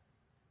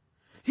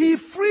 He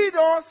freed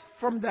us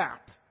from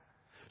that.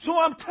 So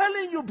I'm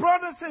telling you,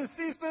 brothers and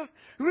sisters,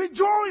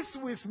 rejoice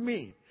with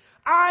me.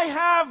 I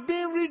have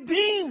been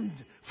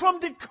redeemed from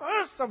the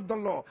curse of the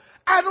law.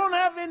 I don't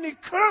have any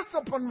curse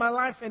upon my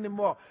life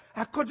anymore,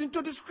 according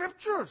to the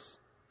scriptures.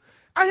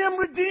 I am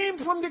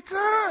redeemed from the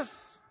curse.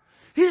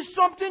 He's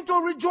something to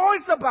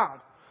rejoice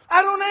about.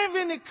 I don't have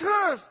any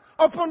curse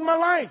upon my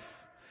life.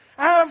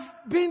 I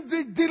have been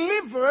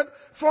delivered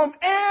from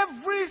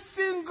every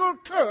single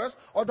curse.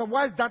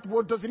 Otherwise, that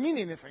word doesn't mean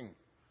anything.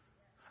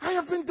 I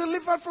have been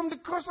delivered from the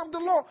curse of the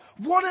law.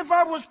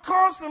 Whatever was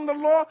cursed in the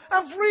law,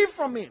 I'm free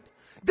from it.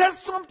 There's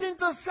something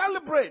to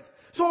celebrate.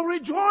 So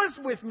rejoice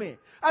with me.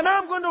 And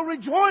I'm going to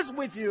rejoice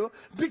with you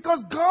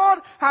because God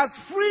has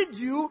freed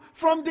you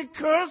from the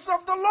curse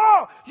of the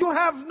law. You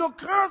have no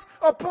curse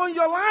upon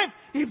your life.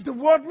 If the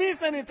word means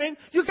anything,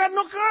 you got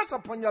no curse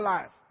upon your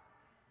life.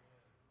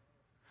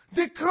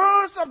 The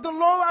curse of the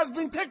law has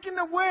been taken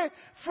away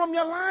from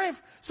your life.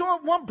 So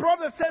one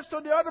brother says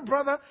to the other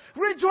brother,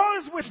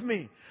 rejoice with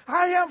me.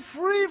 I am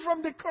free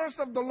from the curse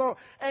of the law.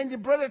 And the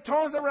brother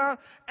turns around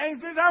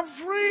and says,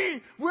 I'm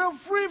free. We're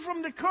free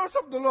from the curse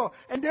of the law.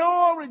 And they're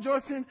all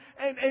rejoicing.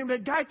 And the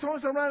guy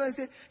turns around and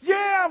says,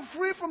 yeah, I'm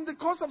free from the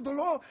curse of the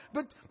law.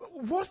 But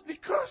what's the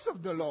curse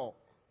of the law?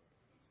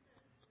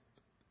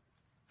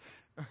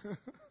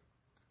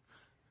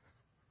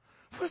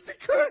 What's the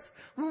curse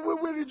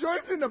we're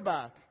rejoicing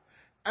about?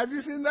 Have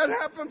you seen that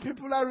happen?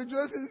 People are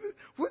rejoicing.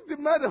 What's the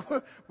matter?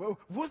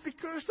 What's the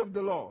curse of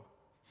the law?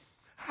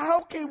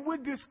 How can we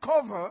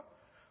discover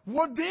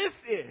what this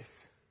is?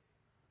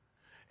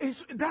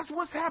 That's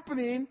what's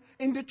happening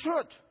in the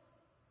church.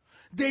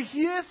 They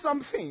hear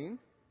something.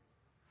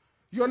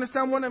 You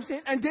understand what I'm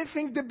saying? And they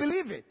think they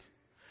believe it.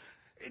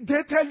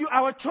 They tell you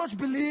our church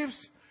believes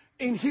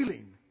in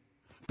healing.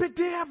 But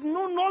they have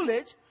no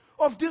knowledge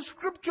of the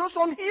scriptures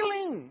on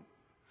healing.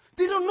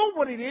 They don't know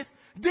what it is.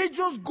 They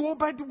just go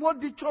by what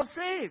the church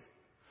says.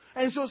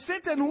 And so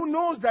Satan, who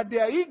knows that they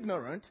are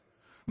ignorant,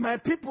 my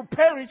people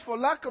perish for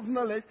lack of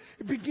knowledge,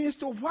 begins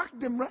to whack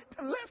them right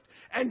and left.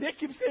 And they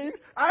keep saying,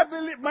 I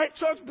believe, my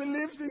church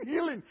believes in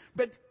healing.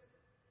 But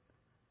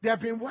they have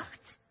been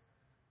whacked.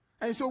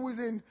 And so we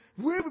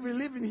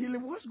believe in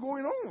healing. What's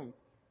going on?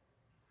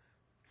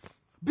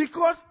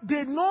 Because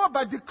they know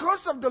about the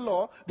curse of the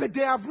law, but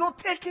they have not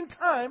taken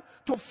time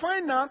to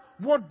find out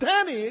what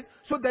that is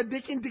so that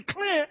they can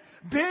declare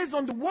based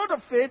on the word of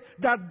faith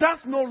that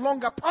that's no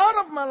longer part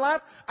of my life.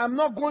 I'm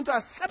not going to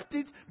accept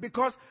it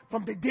because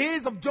from the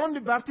days of John the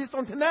Baptist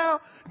until now,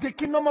 the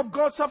kingdom of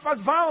God suffers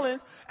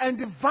violence, and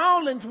the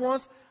violent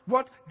ones,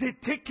 they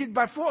take it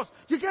by force.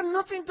 You get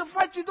nothing to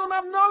fight. You don't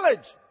have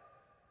knowledge.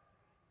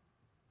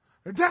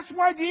 That's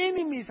why the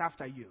enemy is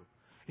after you,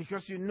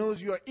 because he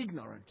knows you are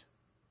ignorant.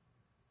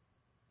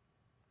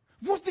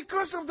 What's the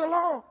curse of the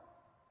law?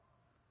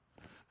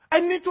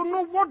 I need to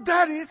know what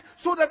that is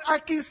so that I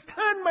can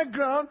stand my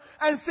ground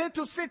and say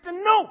to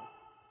Satan, no.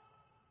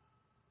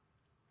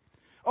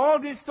 All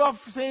this stuff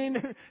saying,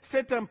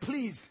 Satan,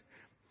 please,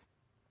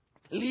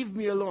 Leave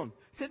me alone.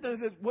 Satan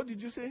said, what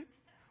did you say?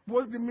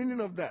 What's the meaning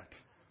of that?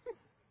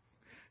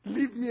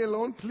 Leave me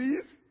alone,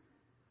 please.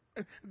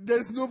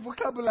 There's no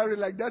vocabulary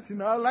like that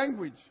in our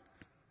language.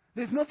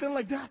 There's nothing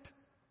like that.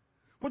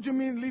 What do you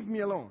mean, leave me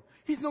alone?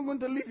 He's not going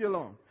to leave you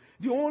alone.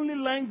 The only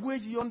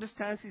language he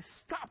understands is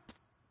stop.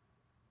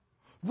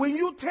 When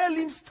you tell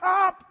him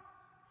stop,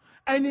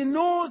 and he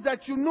knows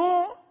that you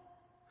know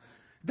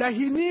that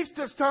he needs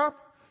to stop,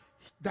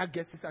 that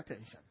gets his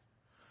attention.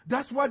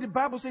 That's why the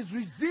Bible says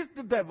resist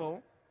the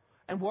devil,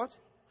 and what?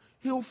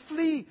 He'll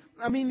flee,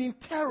 in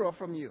terror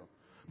from you.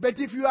 But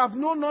if you have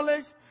no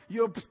knowledge,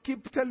 you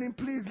keep telling him,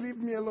 please leave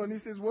me alone. He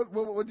says,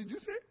 what did you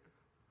say?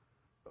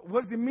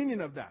 What's the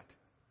meaning of that?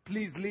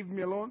 Please leave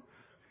me alone.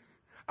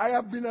 I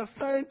have been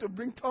assigned to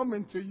bring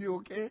torment to you,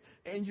 okay?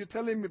 And you're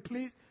telling me,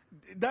 please.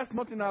 That's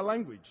not in our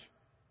language.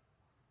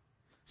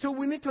 So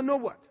we need to know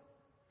what?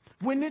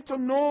 We need to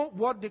know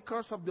what the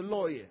curse of the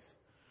law is.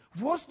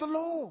 What's the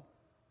law?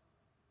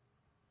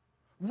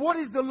 What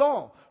is the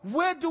law?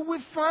 Where do we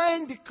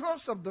find the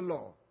curse of the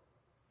law?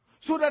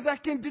 So that I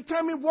can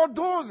determine what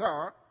those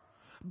are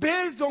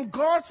based on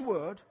God's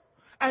word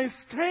and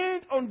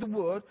stand on the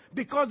word,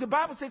 because the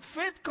Bible says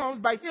faith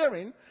comes by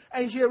hearing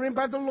and hearing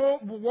by the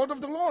word of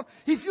the Lord.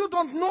 If you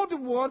don't know the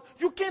word,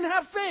 you can't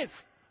have faith.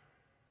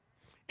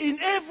 In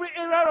every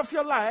area of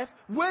your life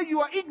where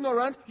you are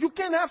ignorant, you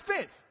can't have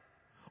faith.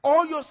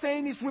 All you're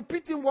saying is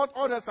repeating what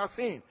others are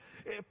saying.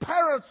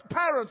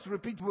 Parrots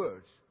repeat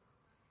words.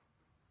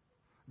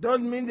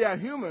 Doesn't mean they are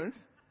humans.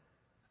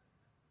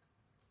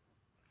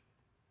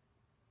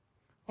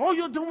 All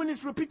you're doing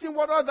is repeating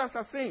what others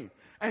are saying.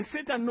 And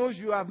Satan knows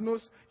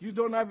you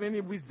don't have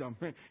any wisdom.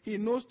 He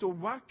knows to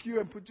whack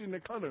you and put you in a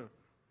corner.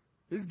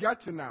 He's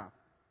got you now.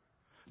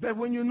 But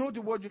when you know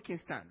the word, you can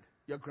stand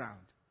your ground.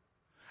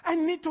 I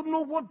need to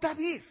know what that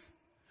is.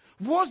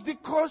 What's the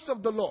curse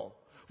of the law?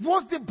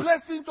 What's the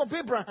blessings of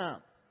Abraham?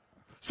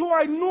 So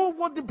I know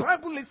what the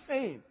Bible is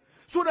saying.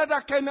 So that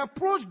I can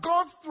approach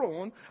God's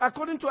throne,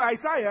 according to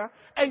Isaiah,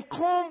 and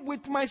come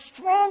with my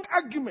strong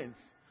arguments.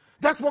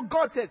 That's what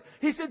God says.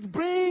 He said,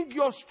 bring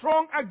your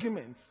strong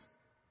arguments.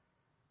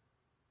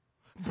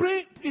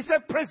 He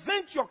said,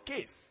 present your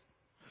case.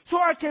 So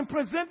I can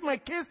present my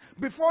case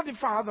before the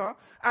Father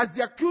as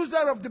the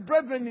accuser of the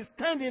brethren is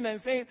standing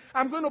and saying,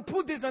 I'm going to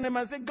put this on him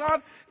and say,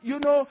 God,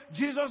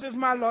 Jesus is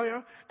my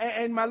lawyer,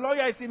 and my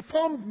lawyer has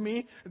informed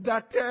me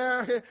that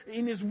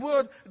in his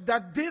word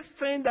that this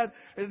thing that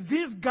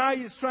this guy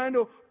is trying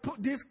to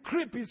put, this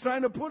creep is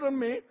trying to put on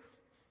me,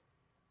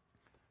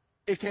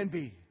 it can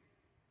be.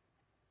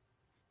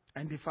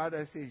 And the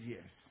Father says, yes.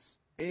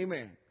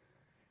 Amen.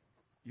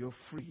 You're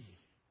free.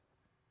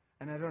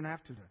 And I don't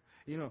have to.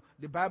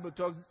 The Bible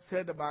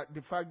said about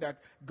the fact that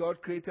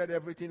God created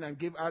everything and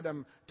gave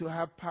Adam to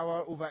have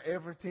power over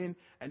everything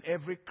and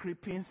every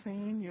creeping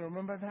thing. You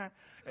remember that?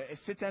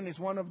 Satan is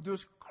one of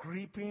those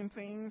creeping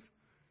things.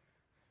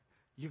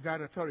 You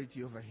got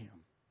authority over him.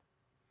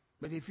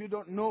 But if you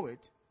don't know it,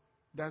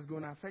 that's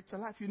going to affect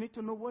your life. You need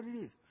to know what it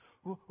is.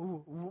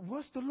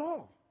 What's the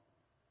law?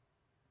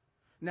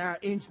 Now,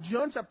 in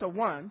John chapter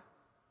 1,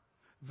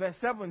 verse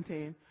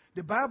 17,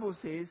 the Bible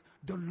says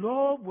the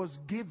law was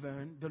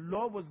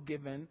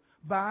given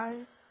by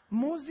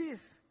Moses.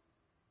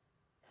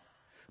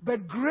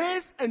 But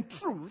grace and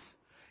truth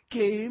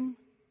came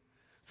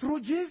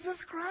through Jesus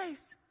Christ.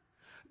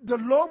 The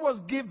law was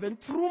given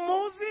through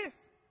Moses.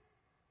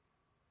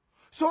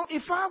 So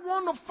if I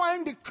want to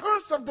find the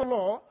curse of the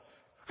law,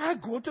 I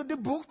go to the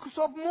books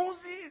of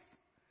Moses.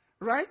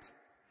 Right?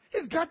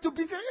 He's got to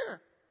be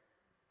there.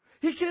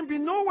 He can be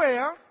nowhere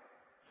else.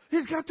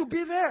 He's got to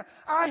be there.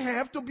 I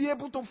have to be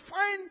able to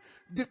find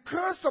the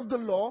curse of the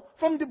law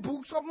from the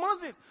books of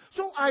Moses.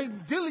 So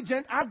I'm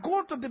diligent. I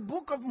go to the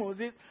book of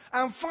Moses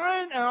and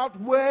find out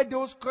where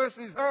those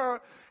curses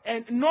are.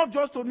 And not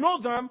just to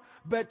know them,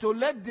 but to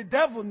let the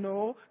devil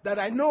know that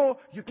I know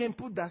you can't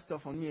put that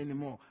stuff on me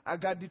anymore. I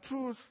got the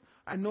truth.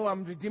 I know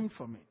I'm redeemed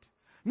from it.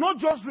 Not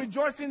just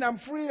rejoicing, I'm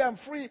free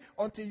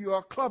until you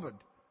are clobbered.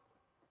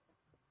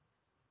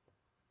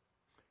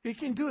 He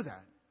can do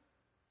that.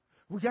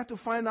 We got to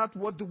find out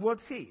what the word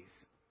says.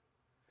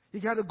 You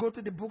got to go to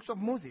the books of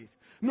Moses.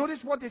 Notice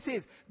what it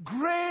says.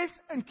 Grace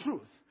and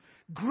truth.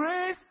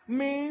 Grace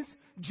means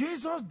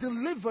Jesus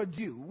delivered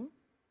you.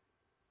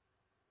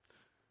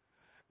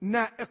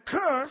 Now, a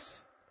curse,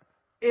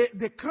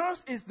 the curse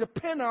is the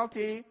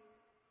penalty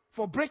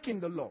for breaking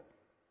the law.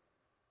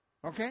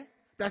 Okay?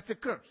 That's the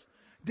curse.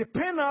 The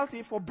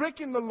penalty for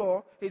breaking the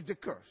law is the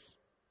curse.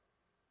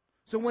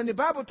 So when the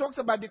Bible talks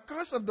about the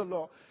curse of the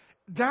law,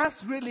 that's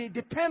really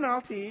the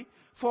penalty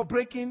for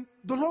breaking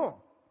the law.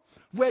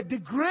 Where the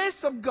grace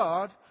of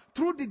God,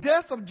 through the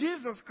death of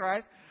Jesus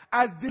Christ,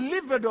 has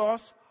delivered us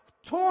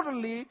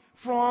totally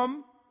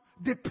from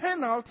the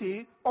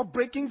penalty of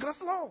breaking God's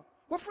law.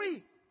 We're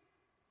free.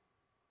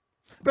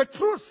 But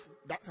truth,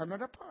 that's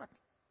another part.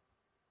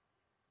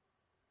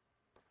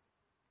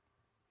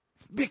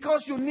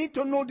 Because you need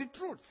to know the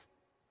truth.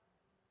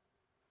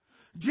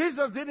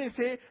 Jesus didn't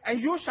say, and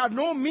you shall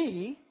know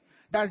me,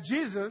 that's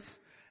Jesus,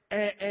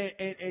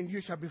 and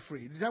you shall be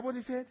free. Is that what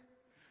he said?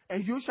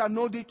 And you shall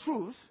know the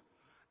truth,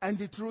 and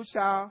the truth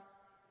shall.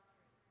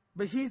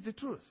 But he's the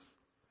truth.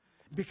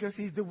 Because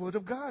he's the word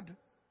of God.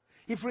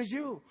 He frees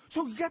you.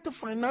 So you got to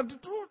find out the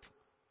truth.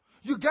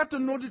 You got to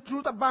know the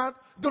truth about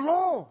the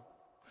law.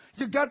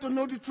 You got to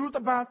know the truth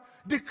about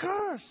the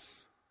curse.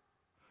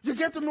 You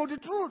get to know the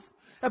truth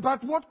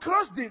about what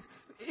curse this.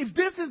 If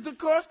this is the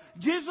curse,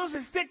 Jesus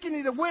is taking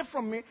it away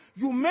from me.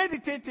 You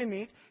meditate in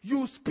it.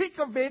 You speak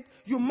of it.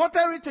 You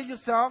mutter it to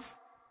yourself.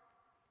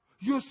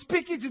 You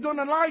speak it. You don't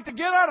allow it to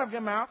get out of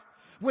your mouth.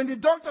 When the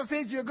doctor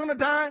says you're going to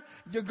die,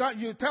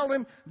 you tell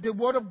him the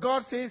word of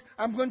God says,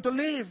 I'm going to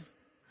live.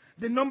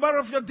 The number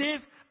of your days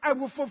I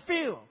will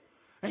fulfill.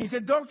 And he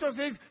said, doctor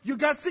says, you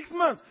got 6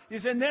 months. He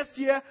said, next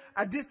year,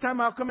 at this time,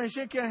 I'll come and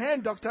shake your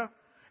hand, doctor.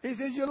 He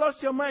says, you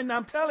lost your mind.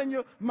 I'm telling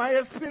you, my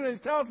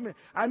experience tells me.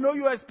 I know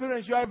your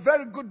experience. You are a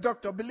very good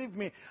doctor, believe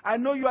me. I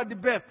know you are the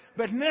best.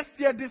 But next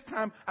year, this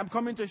time, I'm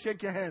coming to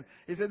shake your hand.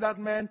 He said, that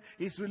man,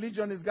 his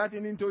religion has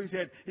gotten into his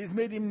head. It's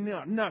made him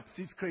nuts.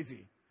 He's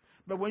crazy.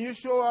 But when you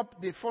show up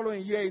the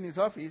following year in his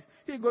office,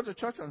 he go to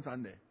church on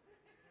Sunday.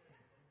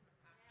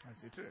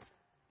 That's the truth.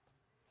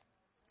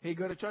 He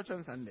go to church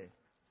on Sunday.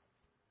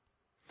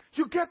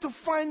 You get to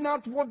find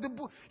out what the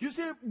book. You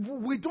see,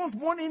 we don't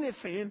want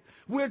anything.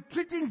 We're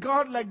treating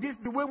God like this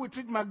the way we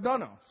treat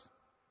McDonald's.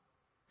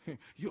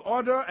 You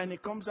order and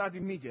it comes out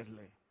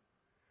immediately.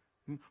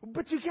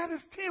 But you got to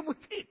stay with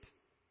it.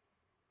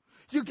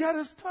 You got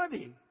to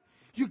study.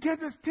 You got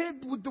to stay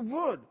with the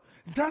word.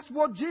 That's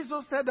what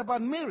Jesus said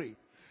about Mary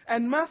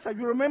and Martha.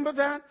 You remember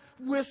that?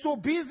 We're so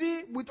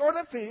busy with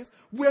other things.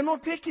 We're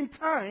not taking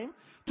time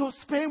to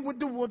spend with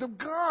the word of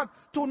God,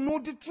 to know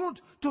the truth,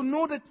 to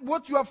know that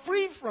what you are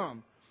free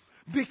from.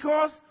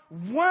 Because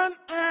one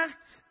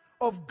act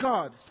of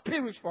God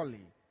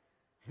spiritually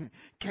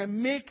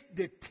can make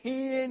the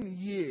 10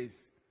 years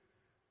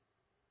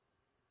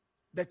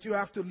that you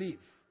have to live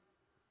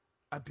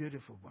a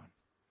beautiful one.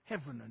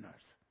 Heaven and earth.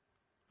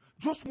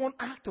 Just one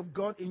act of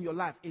God in your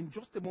life, in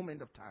just a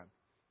moment of time,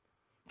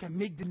 can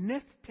make the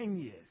next 10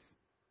 years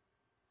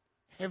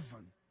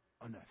heaven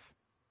on earth.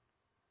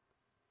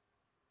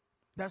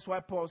 That's why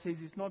Paul says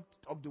it's not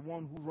of the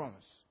one who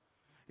runs.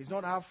 It's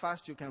not how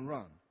fast you can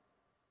run.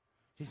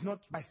 It's not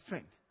by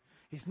strength.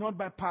 It's not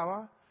by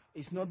power.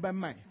 It's not by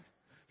might.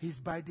 It's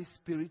by the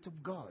Spirit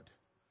of God.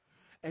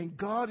 And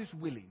God is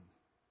willing.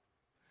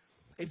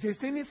 If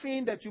there's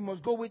anything that you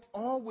must go with,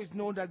 always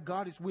know that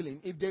God is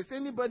willing. If there's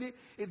anybody,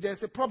 if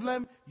there's a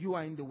problem, you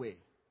are in the way.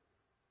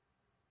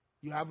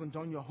 You haven't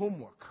done your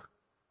homework.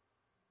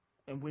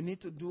 And we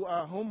need to do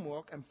our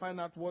homework and find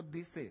out what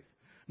this is.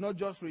 Not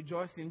just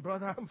rejoicing,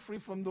 brother, I'm free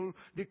from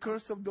the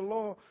curse of the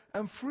law.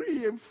 I'm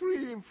free, I'm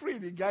free, I'm free.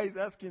 The guy is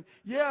asking,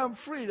 yeah, I'm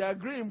free. I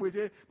agree with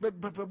it. But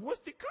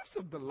what's the curse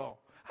of the law?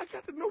 I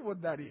got to know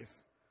what that is.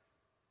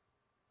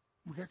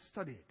 We got to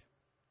study it.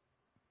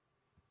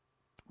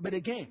 But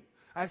again,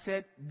 I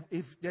said,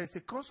 if there's a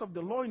curse of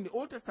the law in the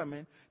Old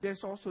Testament,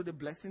 there's also the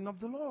blessing of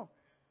the law.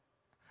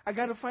 I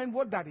got to find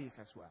what that is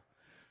as well.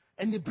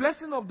 And the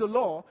blessing of the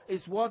law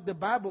is what the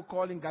Bible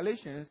calls in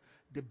Galatians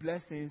the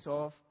blessings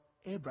of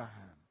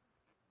Abraham.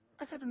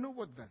 I got to know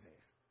what that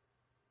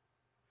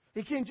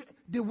is.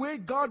 The way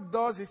God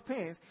does his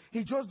things,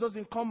 he just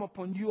doesn't come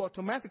upon you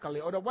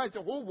automatically. Otherwise,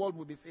 the whole world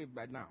will be saved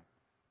by now.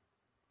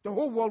 The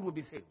whole world will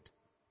be saved.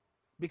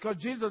 Because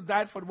Jesus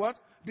died for what?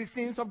 The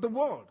sins of the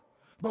world.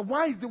 But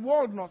why is the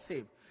world not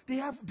saved? They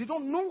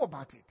don't know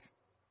about it.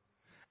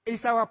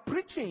 It's our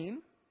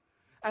preaching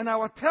and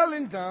our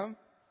telling them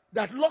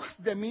that locks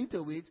them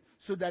into it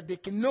so that they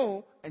can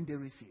know and they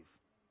receive.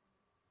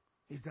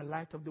 It's the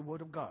light of the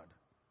Word of God.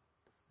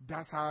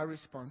 That's our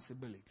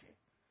responsibility.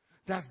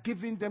 That's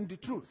giving them the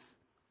truth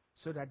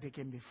so that they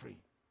can be free.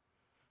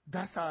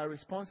 That's our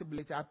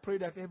responsibility. I pray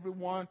that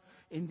everyone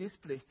in this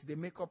place, they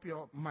make up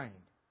your mind.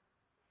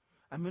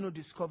 I'm going to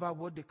discover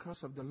what the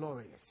curse of the law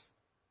is.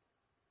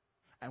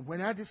 And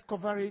when I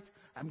discover it,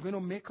 I'm going to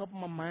make up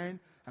my mind.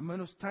 I'm going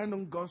to stand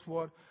on God's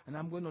word, and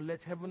I'm going to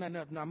let heaven and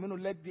earth know. I'm going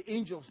to let the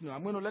angels know.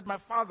 I'm going to let my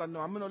Father know.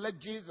 I'm going to let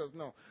Jesus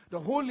know. The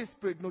Holy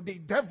Spirit know. The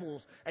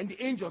devils and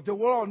the angels, they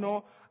will all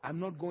know. I'm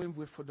not going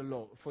with for the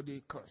law, for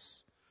the curse.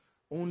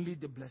 Only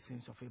the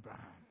blessings of Abraham.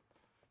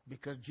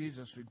 Because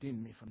Jesus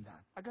redeemed me from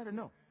that. I got to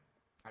know.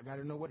 I got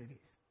to know what it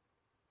is.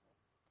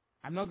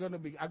 I'm not going to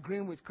be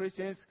agreeing with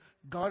Christians.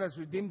 God has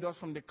redeemed us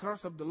from the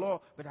curse of the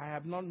law, but I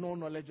have not no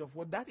knowledge of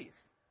what that is.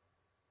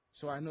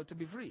 So I know to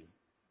be free.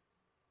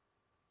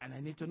 And I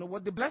need to know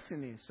what the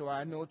blessing is, so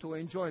I know to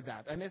enjoy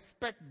that and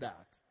expect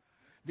that.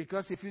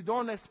 Because if you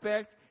don't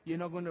expect, you're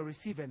not going to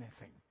receive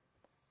anything.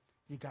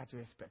 You got to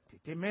expect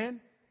it. Amen?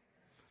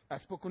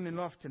 I've spoken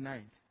enough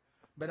tonight.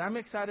 But I'm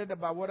excited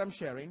about what I'm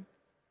sharing.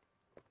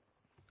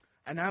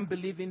 And I'm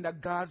believing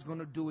that God's going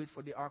to do it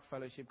for the Ark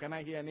Fellowship. Can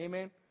I hear an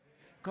amen?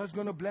 God's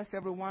going to bless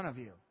every one of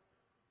you.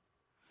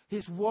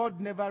 His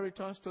word never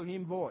returns to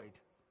him void.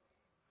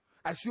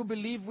 As you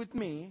believe with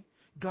me,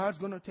 God's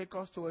going to take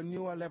us to a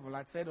newer level.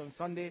 I said on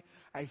Sunday,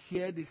 I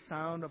hear the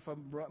sound of a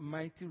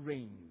mighty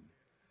rain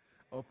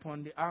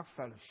upon the Ark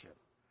Fellowship.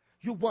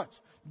 You watch.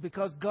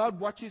 Because God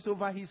watches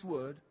over His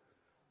word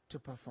to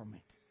perform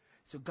it.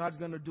 So God's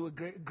going to do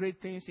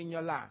great things in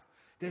your life.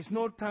 There's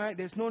no time,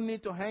 there's no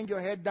need to hang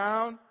your head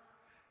down.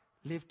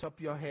 Lift up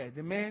your head.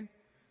 Amen?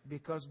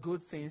 Because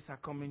good things are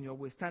coming your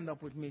way. Stand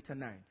up with me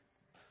tonight.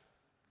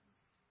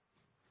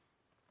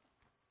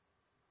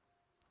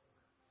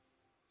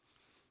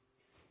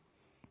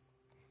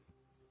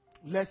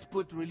 Let's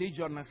put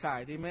religion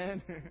aside.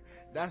 Amen?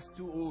 That's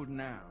too old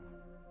now.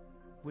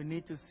 We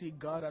need to see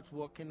God at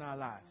work in our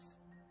lives.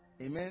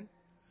 Amen?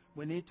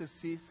 We need to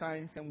see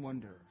signs and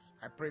wonders.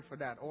 I pray for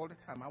that all the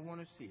time. I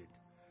want to see it.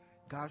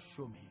 God,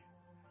 show me.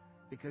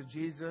 Because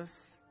Jesus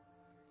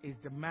is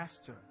the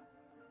master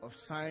of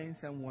signs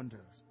and wonders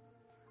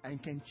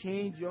and can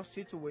change your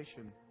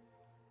situation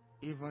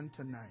even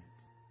tonight.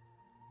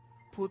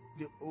 Put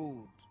the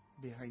old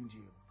behind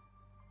you.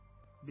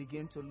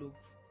 Begin to look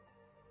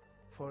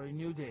for a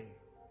new day.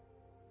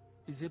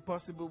 Is it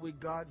possible with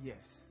God?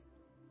 Yes.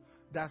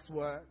 That's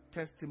where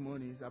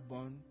testimonies are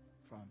born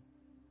from.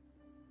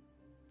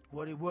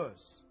 What it was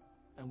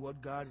and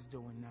what God is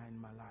doing now in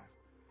my life.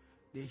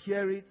 They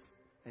hear it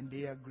and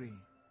they agree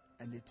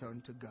and they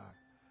turn to God.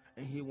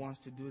 And He wants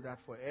to do that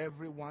for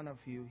every one of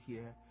you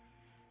here.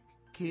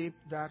 Keep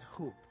that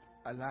hope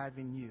alive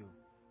in you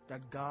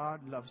that God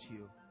loves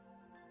you.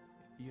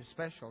 You're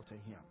special to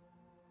Him.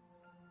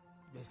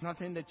 There's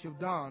nothing that you've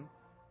done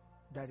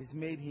that has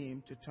made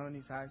Him to turn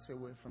His eyes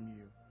away from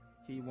you.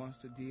 He wants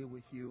to deal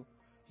with you.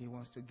 He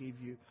wants to give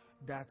you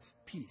that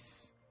peace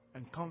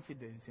and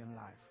confidence in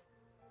life.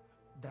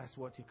 That's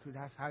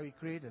how He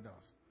created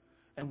us.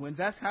 And when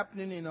that's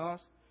happening in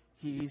us,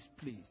 He is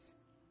pleased.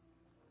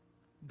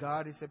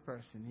 God is a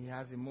person. He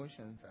has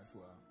emotions as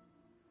well.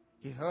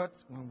 He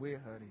hurts when we're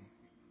hurting.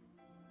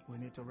 We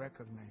need to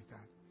recognize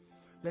that.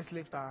 Let's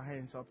lift our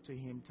hands up to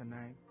Him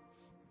tonight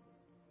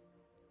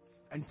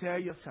and tell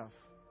yourself,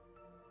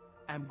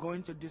 I'm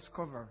going to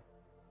discover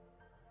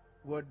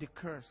what the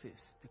curse is,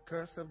 the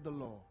curse of the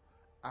law.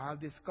 I'll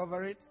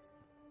discover it,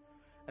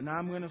 and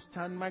I'm going to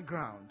stand my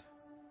ground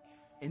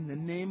in the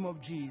name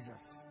of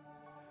Jesus,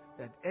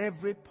 that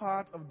every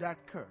part of that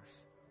curse,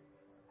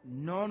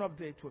 none of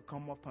it will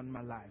come upon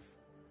my life.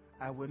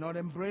 I will not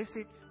embrace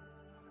it.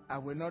 I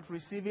will not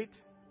receive it.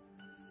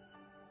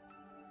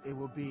 It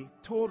will be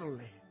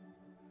totally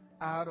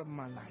out of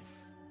my life.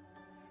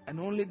 And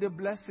only the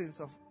blessings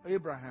of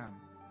Abraham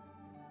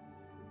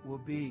will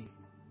be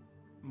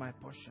my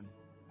portion.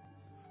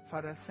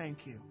 Father,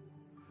 thank you.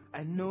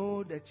 I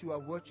know that you are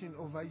watching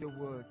over your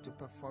word to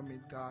perform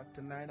it, God,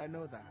 tonight. I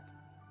know that.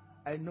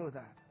 I know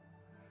that.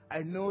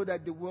 I know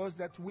that the words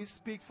that we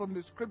speak from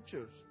the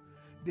scriptures,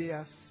 they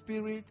are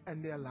spirit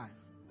and they are life.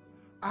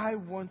 I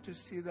want to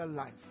see the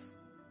life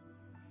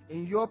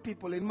in your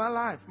people, in my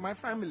life, my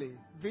family,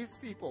 these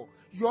people,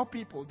 your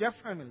people, their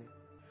family.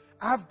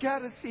 I've got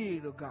to see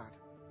it, oh God,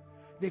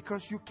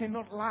 because you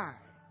cannot lie.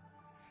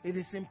 It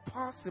is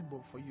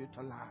impossible for you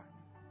to lie.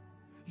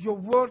 Your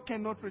word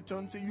cannot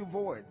return to you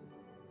void.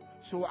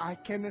 So I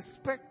can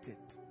expect it.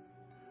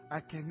 I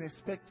can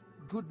expect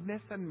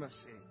goodness and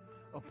mercy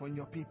upon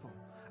your people.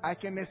 I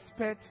can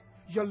expect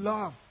your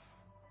love,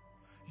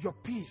 your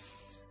peace,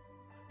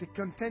 the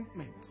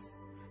contentment,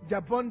 the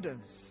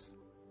abundance,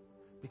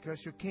 because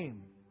you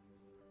came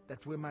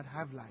that we might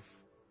have life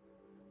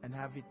and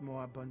have it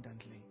more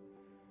abundantly.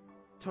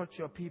 Touch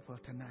your people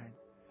tonight.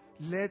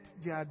 Let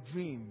their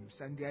dreams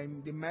and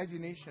the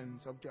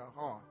imaginations of their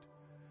heart,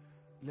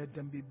 let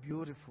them be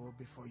beautiful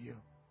before you.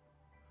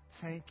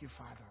 Thank you,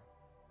 Father.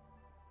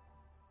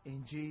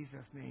 In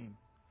Jesus' name.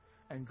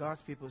 And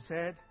God's people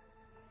said,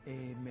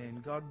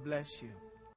 Amen. God bless you.